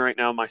pattern right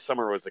now. My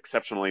summer was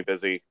exceptionally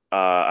busy,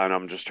 and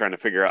I'm just trying to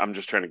figure out. I'm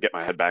just trying to get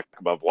my head back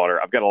above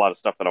water. I've got a lot of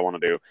stuff that I want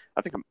to do.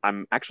 I think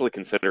I'm actually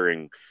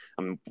considering.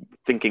 I'm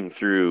thinking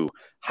through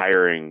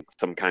hiring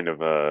some kind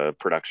of a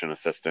production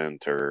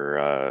assistant or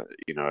a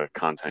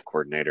content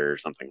coordinator or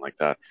something like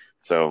that.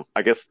 So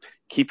I guess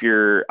keep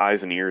your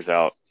eyes and ears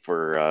out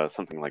for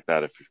something like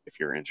that if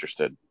you're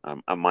interested.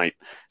 I might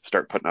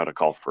start putting out a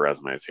call for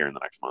resumes here in the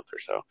next month or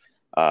so.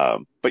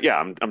 But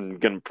yeah,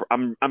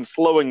 I'm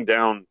slowing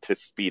down to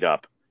speed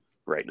up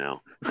right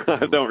now. I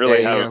don't There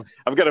really you have. go.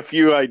 I've got a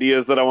few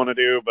ideas that I want to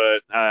do,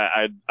 but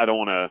I don't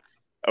want to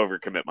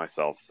overcommit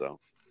myself. So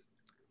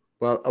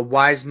Well, a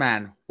wise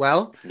man.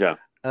 Well, yeah,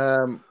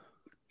 um,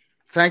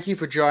 thank you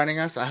for joining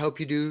us. I hope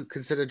you do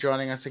consider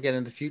joining us again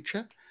in the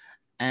future.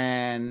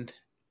 And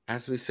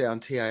as we say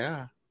on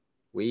TIR,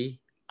 we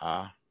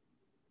are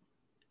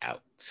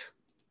out.